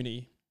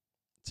opportunity,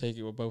 take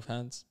it with both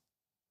hands,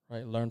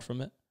 right? Learn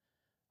from it.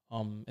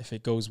 If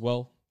it goes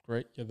well,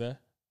 great, you're there.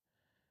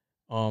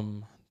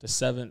 The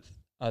seventh,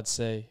 I'd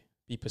say,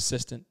 be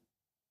persistent.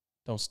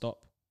 Don't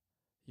stop.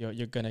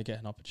 You're gonna get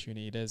an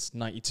opportunity. There's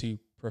 92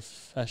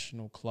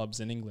 professional clubs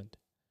in England,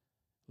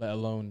 let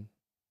alone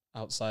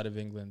outside of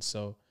England.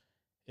 So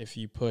if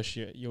you push,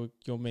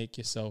 you'll make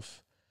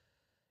yourself.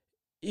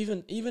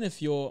 Even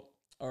if you're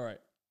all right,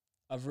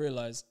 I've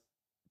realized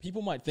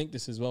people might think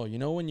this as well. You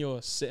know, when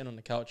you're sitting on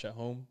the couch at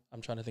home,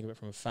 I'm trying to think of it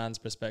from a fan's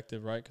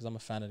perspective, right? Because I'm a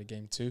fan of the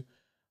game too.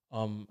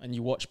 And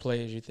you watch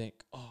players, you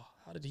think, oh,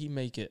 how did he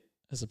make it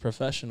as a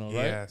professional,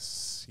 right?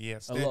 Yes.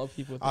 A lot of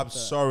people think I'm that.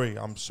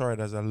 sorry.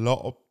 There's a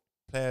lot of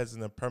players in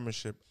the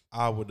Premiership.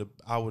 I would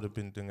have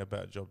been doing a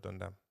better job than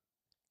them.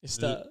 It's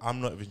that. I'm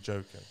not even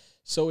joking.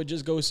 So it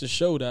just goes to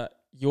show that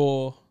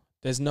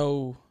there's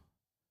no,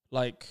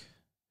 like,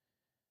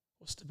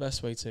 what's the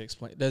best way to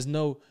explain? There's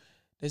no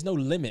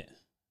limit.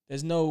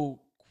 There's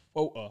no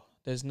quota.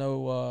 There's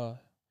no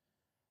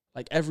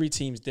like, every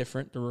team's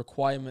different. The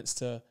requirements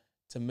to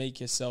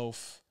make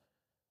yourself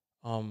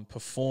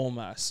perform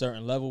at a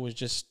certain level is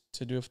just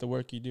to do with the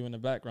work you do in the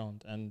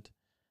background. And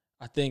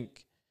I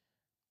think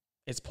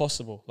it's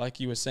possible. Like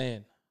you were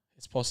saying,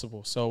 it's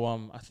possible. So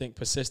I think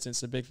persistence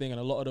is a big thing, and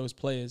a lot of those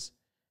players,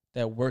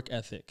 their work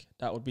ethic,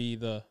 that would be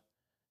the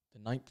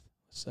ninth,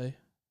 let's say.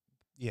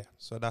 Yeah,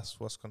 so that's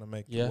what's gonna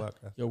make your work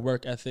ethic. Your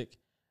work ethic,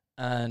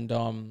 and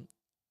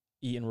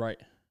eating right,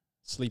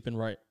 sleeping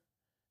right.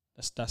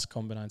 That's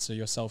combined. So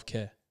your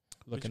self-care,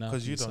 looking after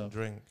yourself. Because you don't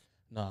drink.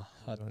 Nah,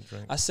 You don't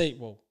drink. I say,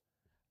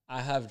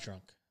 I have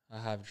drunk,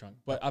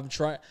 but I'm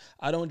trying.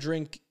 I don't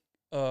drink.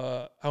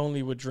 I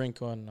only would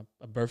drink on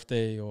a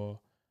birthday or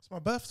It's my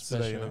birthday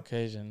special today, you know.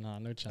 occasion. Nah,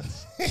 no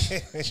chance.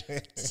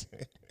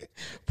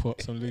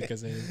 Put some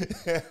Lucas in.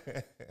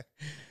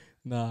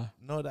 Nah.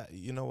 No, that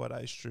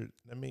that is true.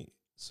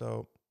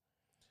 So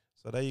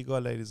there you go,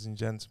 ladies and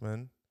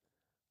gentlemen.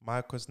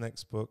 Michael's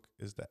next book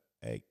is The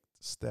 8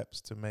 Steps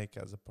to Make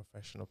as a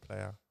Professional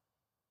Player,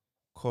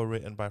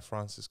 co-written by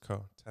Francis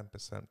Coe.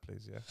 10%,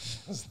 please, yeah.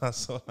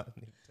 That's all I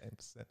need,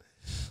 10%.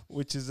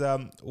 Which is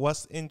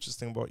what's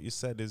interesting about what you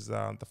said is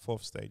the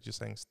fourth stage. You're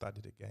saying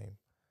study the game.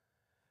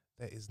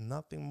 There is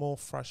nothing more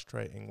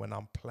frustrating when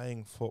I'm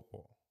playing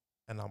football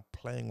and I'm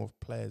playing with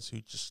players who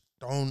just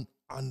don't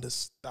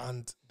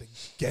understand the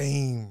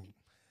game.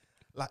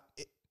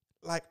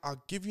 Like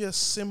I'll give you a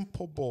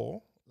simple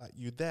ball, like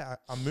you there,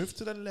 I move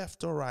to the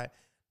left or right.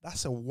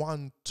 That's a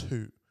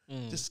 1-2.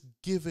 Just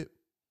give it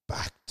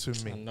back to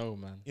me. I know,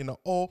 man. You know,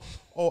 or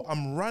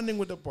I'm running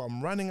with the ball,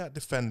 I'm running at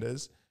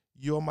defenders.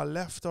 You're on my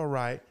left or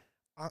right.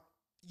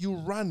 You're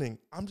running.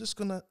 I'm just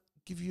gonna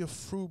give you a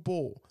through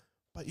ball,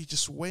 but you're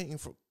just waiting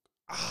for.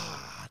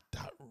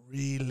 That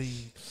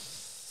really.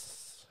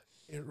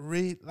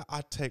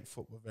 I take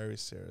football very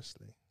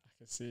seriously. I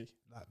can see.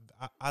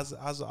 Like, as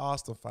an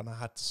Arsenal fan, I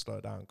had to slow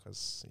down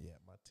because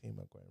my team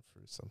are going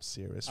through some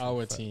serious.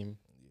 Our team.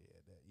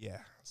 Yeah.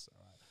 So,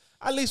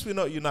 at least we're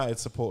not United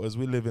supporters.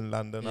 We live in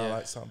London. Yeah.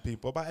 Like some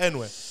people, but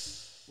anyway,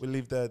 we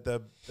leave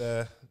the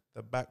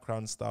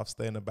background stuff.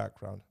 Stay in the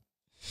background.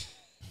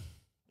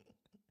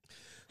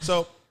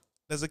 So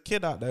there's a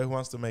kid out there who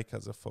wants to make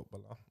as a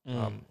footballer.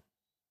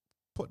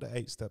 Put the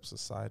 8 steps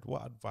aside.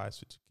 What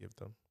advice would you give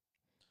them?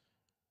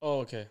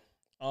 Oh, okay.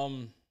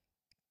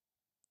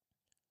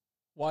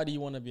 Why do you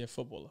want to be a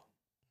footballer?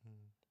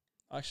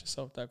 Ask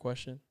yourself that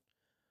question.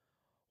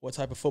 What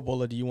type of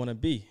footballer do you want to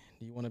be?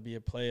 Do you want to be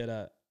a player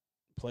that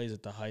plays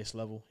at the highest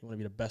level? You want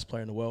to be the best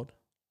player in the world?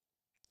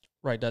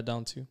 Write that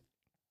down too.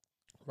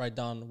 Write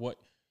down what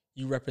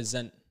you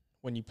represent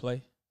when you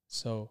play.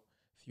 So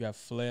if you have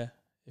flair,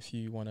 if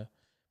you want to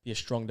be a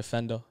strong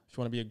defender, if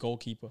you want to be a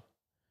goalkeeper,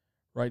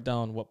 write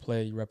down what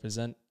player you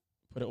represent.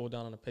 Put it all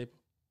down on a paper.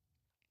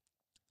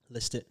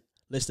 List it.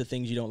 List the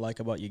things you don't like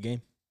about your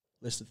game.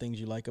 List the things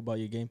you like about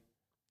your game.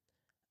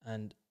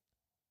 And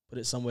put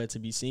it somewhere to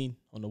be seen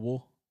on the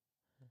wall.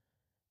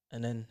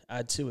 And then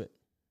add to it.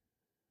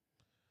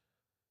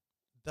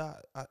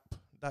 That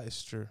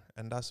is true.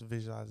 And that's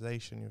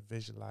visualization. You're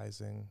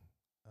visualizing.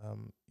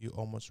 You're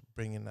almost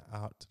bringing it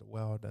out to the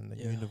world. And the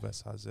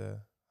universe has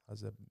a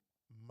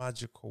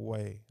magical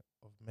way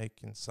of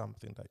making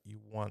something that you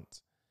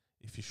want,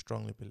 if you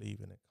strongly believe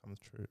in it, come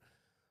true.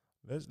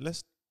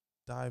 Let's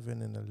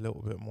diving in a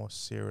little bit more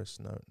serious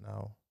note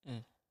now.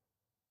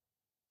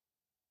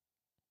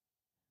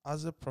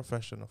 As a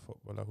professional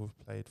footballer who've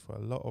played for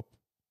a lot of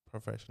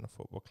professional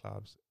football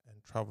clubs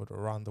and traveled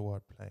around the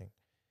world playing,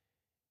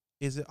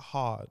 is it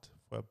hard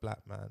for a black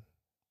man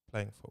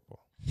playing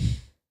football?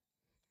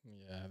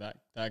 Yeah,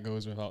 that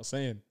goes without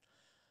saying.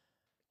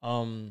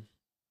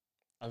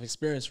 I've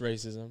experienced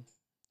racism.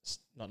 It's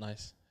not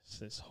nice.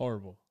 It's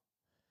horrible.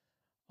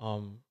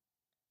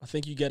 I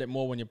think you get it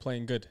more when you're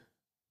playing good.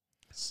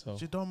 So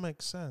It don't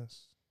make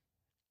sense.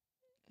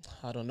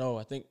 I don't know.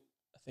 I think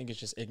it's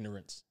just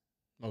ignorance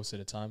most of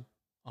the time.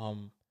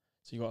 So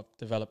you got to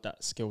develop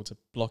that skill to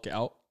block it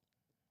out.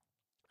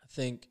 I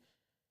think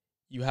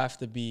you have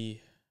to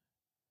be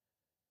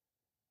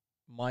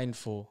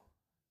mindful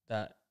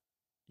that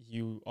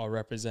you are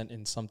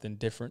representing something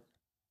different.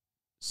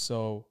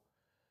 So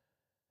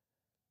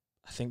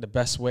I think the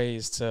best way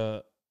is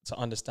to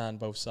understand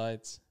both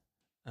sides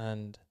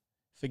and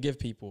forgive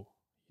people,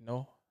 you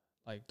know?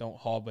 Like, don't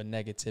harbor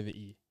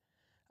negativity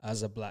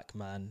as a black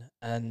man,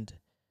 and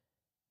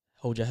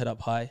hold your head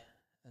up high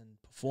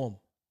and perform.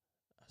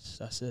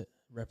 That's it.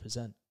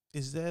 Represent.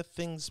 Is there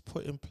things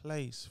put in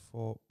place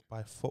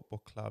by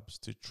football clubs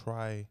to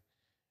try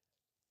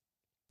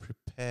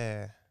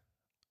prepare?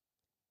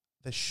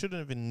 They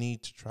shouldn't even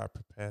need to try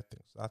prepare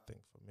things. I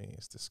think for me,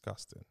 it's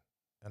disgusting.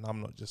 And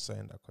I'm not just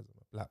saying that because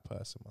I'm a black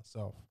person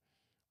myself.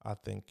 I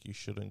think you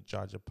shouldn't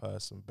judge a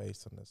person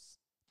based on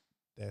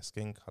their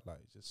skin color.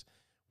 It's just,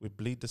 we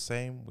bleed the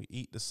same, we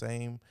eat the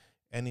same.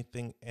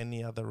 Anything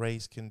any other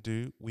race can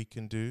do, we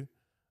can do.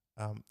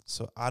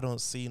 So I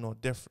don't see no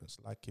difference.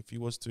 Like if you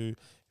was to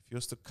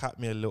cut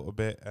me a little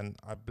bit and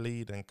I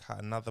bleed, and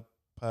cut another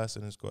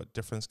person who's got a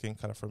different skin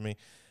color from me,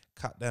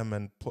 cut them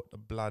and put the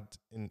blood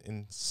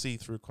in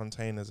see-through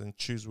containers and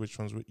choose which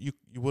ones you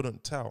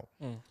wouldn't tell.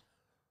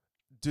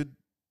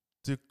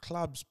 Do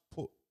clubs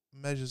put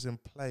measures in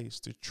place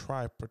to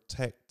try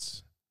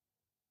protect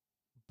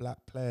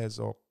black players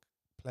or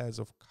players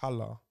of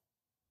color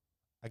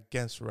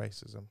against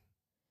racism?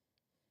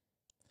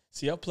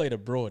 See, I've played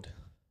abroad,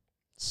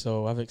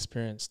 so I've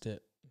experienced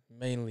it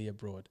mainly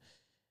abroad.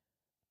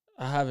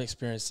 I have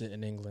experienced it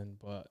in England,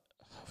 but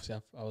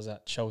obviously I was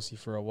at Chelsea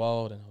for a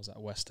while, then I was at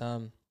West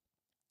Ham,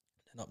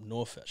 and up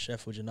north at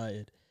Sheffield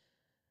United.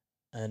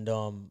 And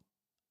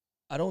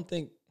I don't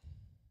think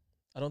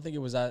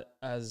it was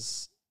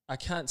as I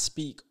can't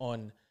speak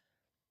on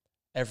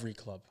every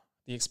club.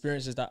 The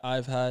experiences that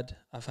I've had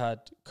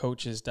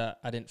coaches that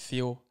I didn't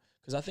feel,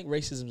 because I think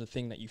racism is a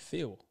thing that you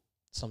feel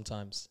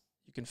sometimes.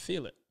 You can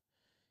feel it,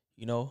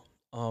 you know?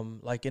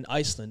 Like in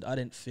Iceland, I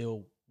didn't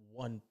feel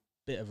one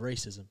bit of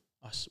racism.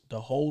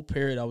 The whole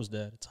period I was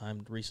there, the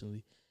time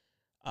recently,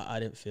 I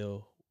didn't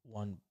feel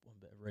one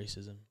bit of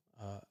racism.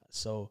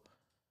 So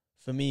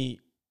for me,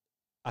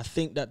 I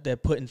think that they're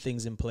putting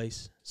things in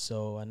place.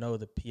 So I know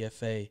the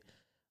PFA,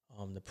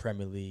 the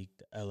Premier League,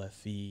 the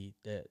LFE,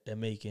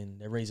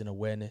 they're raising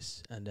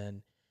awareness, and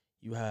then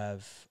you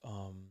have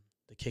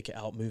the Kick It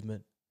Out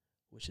movement,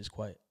 which is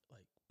quite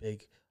like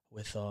big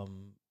with I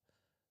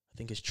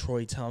think it's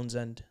Troy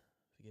Townsend.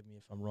 Forgive me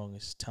if I'm wrong.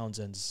 It's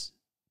Townsend's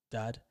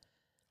dad.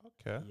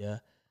 Okay. Yeah,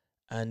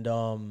 and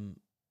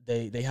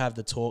they have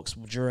the talks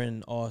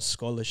during our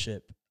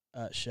scholarship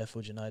at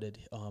Sheffield United.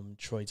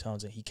 Troy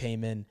Townsend, he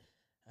came in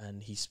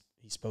and he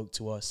spoke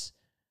to us.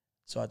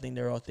 So I think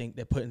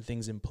they're putting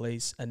things in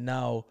place. And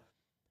now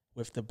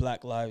with the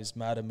Black Lives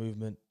Matter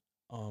movement,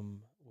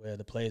 where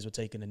the players were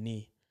taking a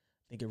knee,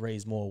 I think it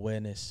raised more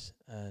awareness.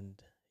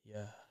 And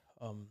yeah,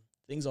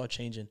 things are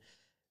changing.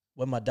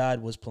 When my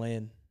dad was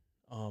playing,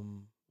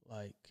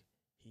 like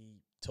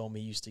he told me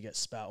he used to get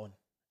spat on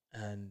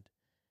and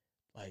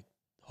like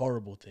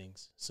horrible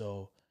things.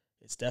 So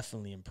it's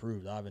definitely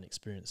improved. I haven't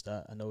experienced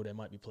that. I know there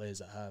might be players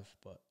that have,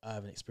 but I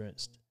haven't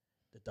experienced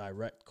the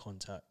direct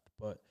contact.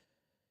 But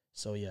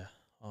so yeah,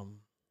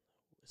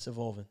 it's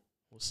evolving.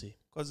 We'll see.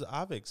 Because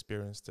I've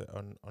experienced it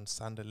on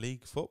Sunday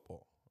League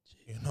football.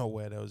 You know,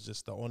 where there was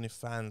just the only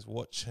fans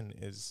watching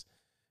is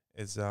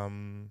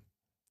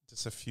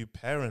just a few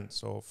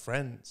parents or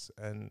friends,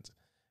 and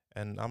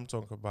I'm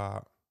talking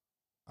about,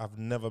 I've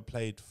never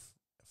played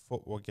a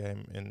football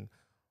game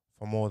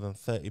for more than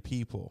 30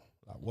 people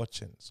like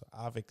watching. So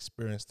I've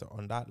experienced it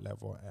on that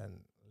level,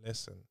 and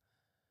listen,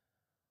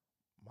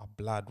 my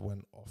blood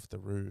went off the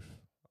roof.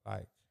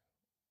 Like,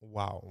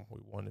 wow, we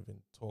won't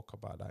even talk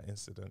about that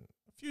incident.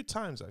 A few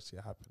times actually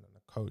it happened, and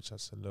the coach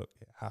has said, look,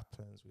 it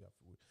happens.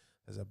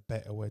 There's a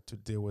better way to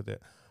deal with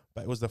it.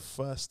 But it was the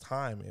first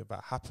time it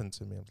happened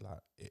to me. It was like,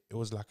 it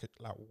was like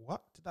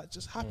what? Did that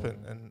just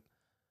happen?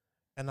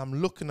 And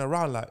I'm looking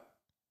around like,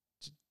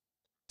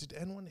 did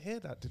anyone hear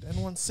that? Did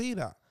anyone see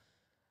that?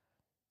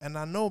 And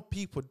I know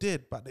people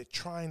did, but they're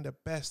trying their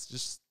best.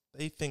 Just,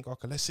 they think,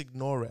 okay, let's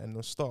ignore it and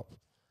they'll stop.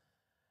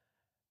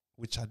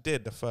 Which I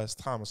did the first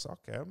time. I said,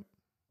 okay,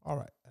 all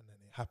right. And then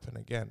it happened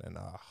again. And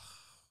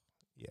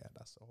yeah,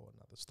 that's a whole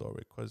nother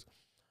story. Because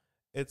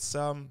it's,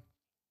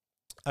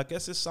 I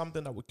guess it's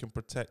something that we can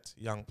protect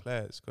young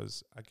players,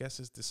 because I guess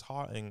it's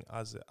disheartening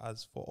as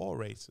for all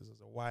races.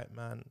 As a white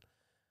man,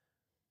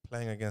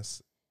 playing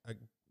against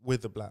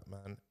with a black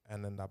man,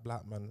 and then that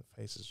black man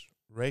faces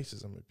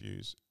racism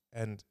abuse,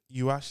 and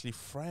you actually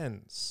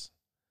friends.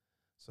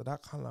 So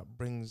that kind of like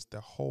brings the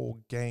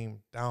whole game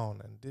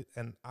down,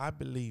 and I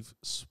believe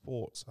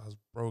sports has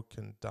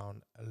broken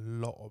down a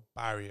lot of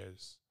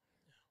barriers,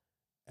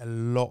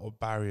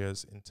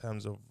 in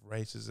terms of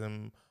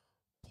racism,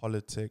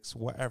 politics,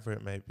 whatever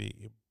it may be.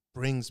 It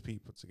brings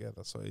people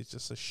together. So it's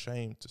just a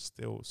shame to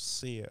still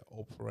see it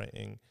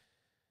operating,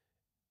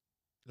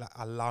 like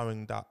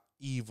allowing that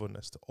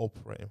evilness to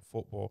operate in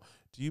football.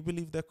 Do you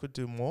believe they could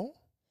do more?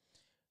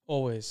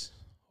 Always.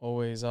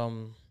 I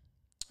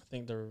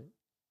think the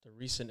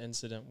recent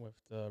incident with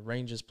the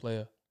Rangers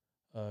player,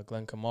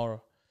 Glenn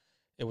Kamara,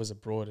 it was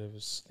abroad. It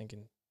was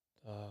thinking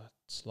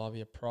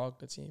Slavia Prague,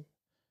 the team.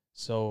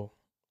 So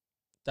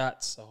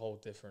that's a whole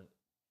different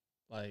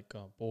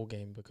ball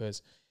game,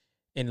 because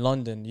in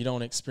London you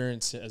don't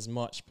experience it as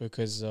much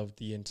because of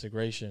the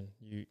integration.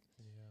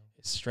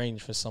 It's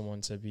strange for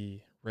someone to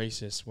be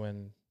racist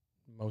when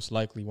most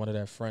likely one of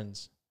their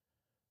friends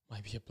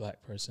might be a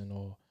black person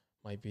or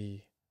might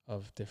be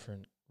of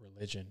different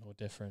religion or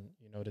different,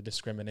 the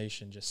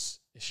discrimination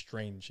just is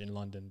strange in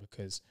London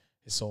because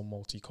it's so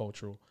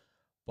multicultural.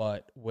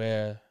 But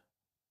where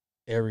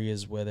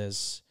areas where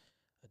there's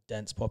a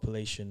dense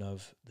population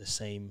of the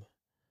same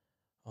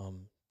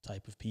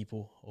type of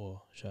people,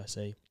 or should I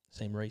say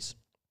same race,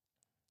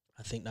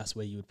 I think that's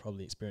where you would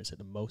probably experience it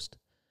the most.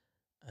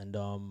 And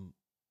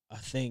I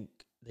think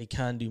they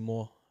can do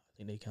more.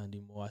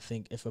 I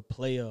think if a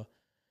player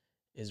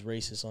is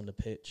racist on the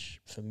pitch,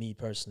 for me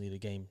personally, the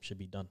game should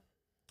be done.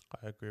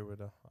 I agree with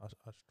that.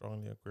 I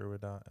strongly agree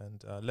with that.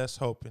 And let's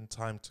hope in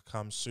time to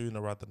come,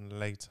 sooner rather than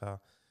later,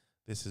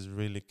 this is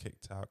really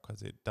kicked out,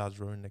 because it does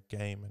ruin the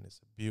game, and it's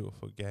a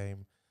beautiful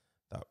game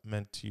that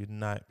meant to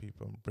unite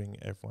people and bring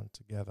everyone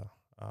together.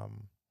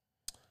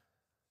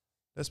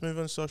 Let's move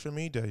on to social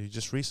media. You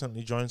just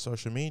recently joined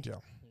social media.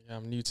 Yeah,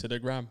 I'm new to the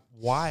gram.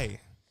 Why?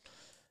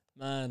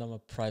 Man, I'm a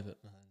private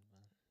man.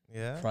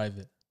 Yeah?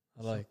 Private.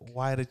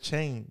 Why the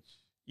change?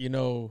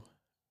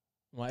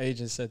 My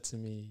agent said to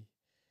me,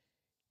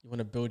 you want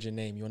to build your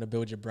name, you want to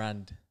build your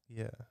brand.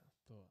 Yeah.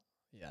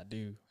 Yeah, I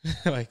do.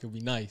 It'd be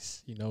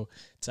nice,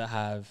 to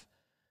have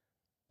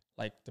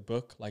the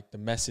book, the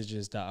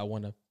messages that I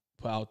want to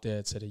put out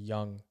there to the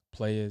young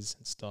players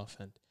and stuff.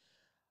 And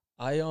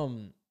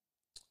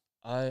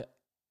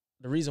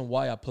the reason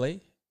why I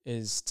play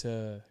is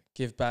to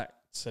give back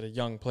to the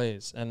young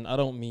players. And I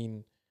don't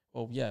mean,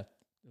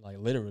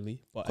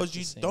 literally, but because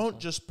you don't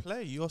just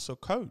play, you also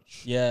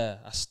coach. Yeah,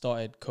 I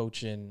started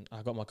coaching.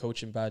 I got my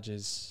coaching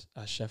badges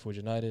at Sheffield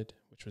United,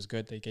 which was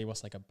good. They gave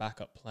us a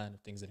backup plan if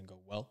things didn't go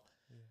well.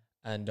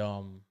 Yeah. And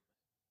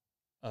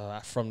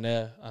from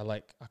there,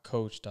 I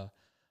coached.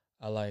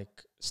 I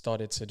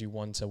started to do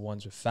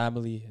one-to-ones with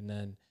family, and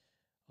then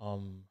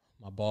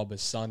my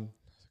barber's son,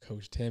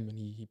 coached him, and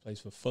he plays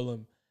for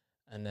Fulham.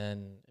 And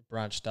then it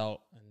branched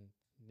out, and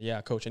yeah,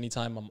 I coach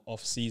anytime I'm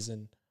off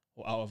season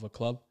or out of a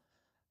club.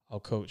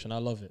 I'll coach, and I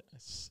love it.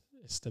 It's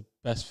the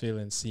best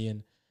feeling,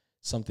 seeing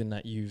something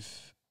that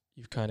you've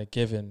kind of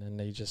given, and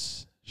they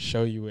just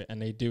show you it, and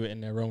they do it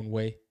in their own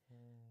way.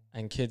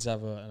 And kids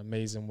have an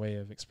amazing way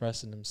of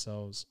expressing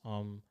themselves.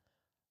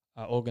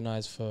 I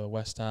organized for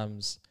West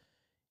Ham's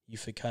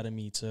youth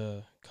academy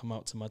to come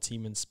out to my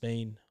team in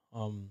Spain,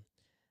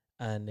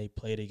 and they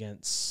played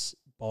against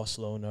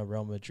Barcelona,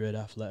 Real Madrid,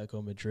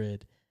 Atletico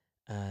Madrid,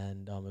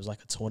 and it was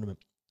like a tournament,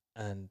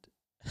 and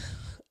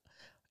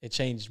it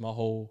changed my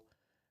whole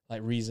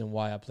reason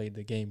why I played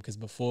the game, because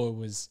before it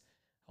was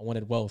I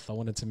wanted wealth. I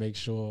wanted to make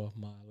sure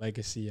my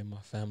legacy and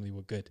my family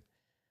were good.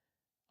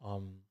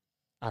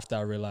 After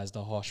I realized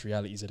the harsh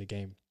realities of the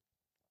game,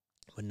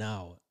 but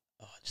now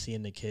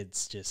seeing the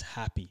kids just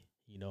happy,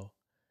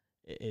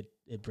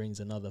 it brings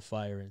another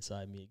fire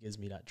inside me. It gives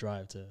me that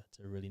drive to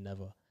really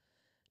never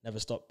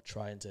stop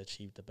trying to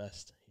achieve the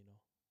best.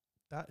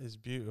 That is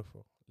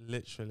beautiful.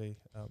 Literally,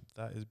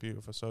 that is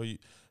beautiful. So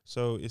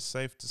it's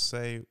safe to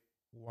say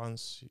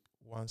once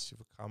you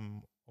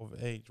become of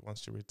age,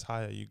 once you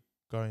retire, you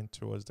going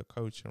towards the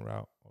coaching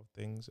route of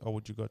things, or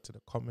would you go to the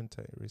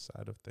commentary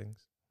side of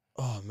things?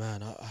 Oh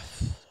man, I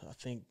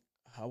think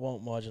I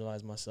won't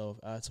marginalize myself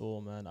at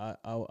all, man.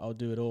 I'll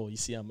do it all. You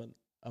see, I'm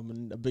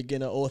a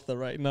beginner author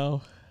right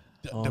now.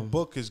 The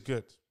book is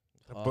good.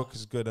 The book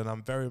is good, and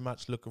I'm very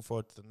much looking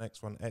forward to the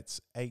next one. It's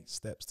 8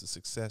 steps to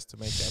success to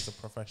make it as a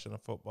professional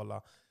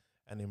footballer,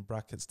 and in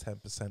brackets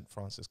 10%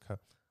 Francis Coe.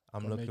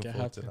 I'm looking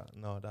forward to that.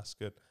 No, that's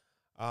good.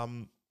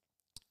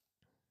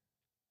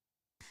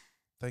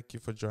 Thank you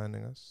for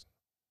joining us.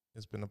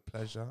 It's been a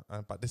pleasure.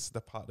 But this is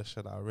the part of the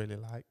show that I really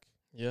like.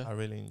 Yeah, I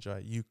really enjoy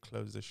it. You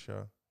close the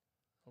show.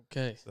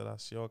 Okay. So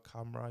that's your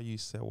camera. You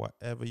say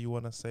whatever you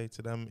want to say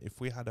to them. If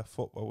we had a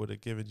football, would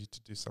have given you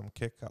to do some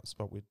kick-ups,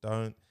 but we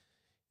don't.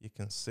 You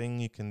can sing.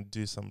 You can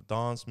do some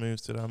dance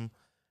moves to them.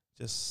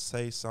 Just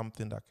say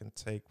something that can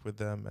take with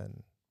them,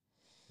 and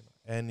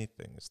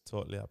anything is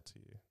totally up to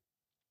you.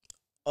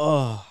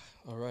 Oh,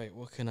 all right.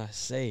 What can I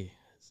say?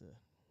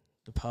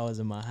 The power's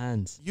in my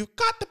hands. You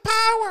got the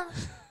power.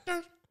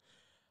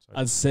 Sorry,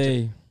 I'd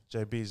say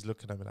JB's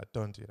looking at me like,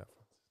 don't do that.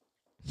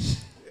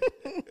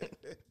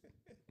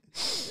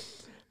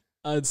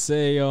 I'd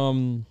say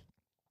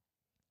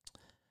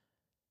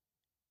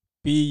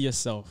be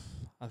yourself.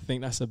 I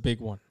think that's a big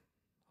one.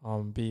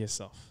 Be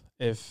yourself.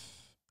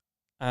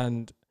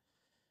 And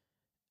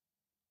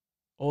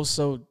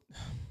also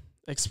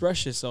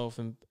express yourself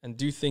and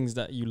do things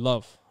that you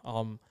love.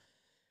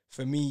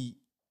 For me,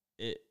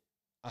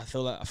 I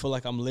feel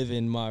like I'm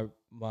living my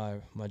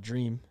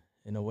dream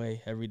in a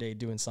way every day,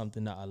 doing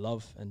something that I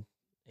love and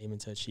aiming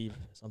to achieve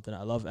something that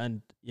I love.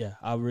 And yeah,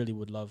 I really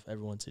would love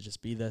everyone to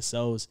just be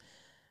themselves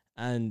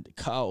and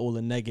cut out all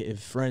the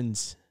negative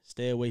friends.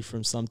 Stay away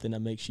from something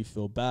that makes you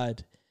feel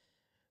bad.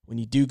 When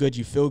you do good,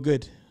 you feel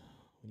good.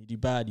 When you do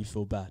bad, you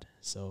feel bad.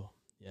 So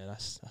yeah,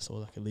 that's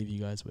all I can leave you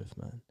guys with,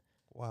 man.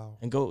 Wow.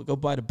 And go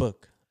buy the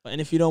book.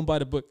 And if you don't buy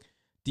the book,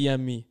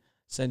 DM me.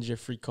 Send you a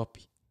free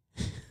copy.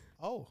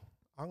 Oh,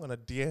 I'm going to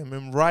DM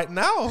him right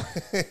now.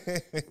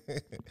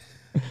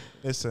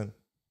 Listen,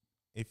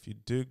 if you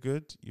do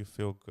good, you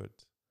feel good.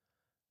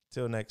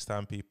 Till next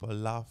time, people,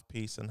 love,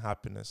 peace, and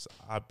happiness.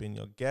 I've been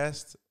your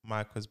guest.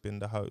 Mike has been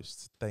the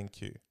host.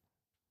 Thank you.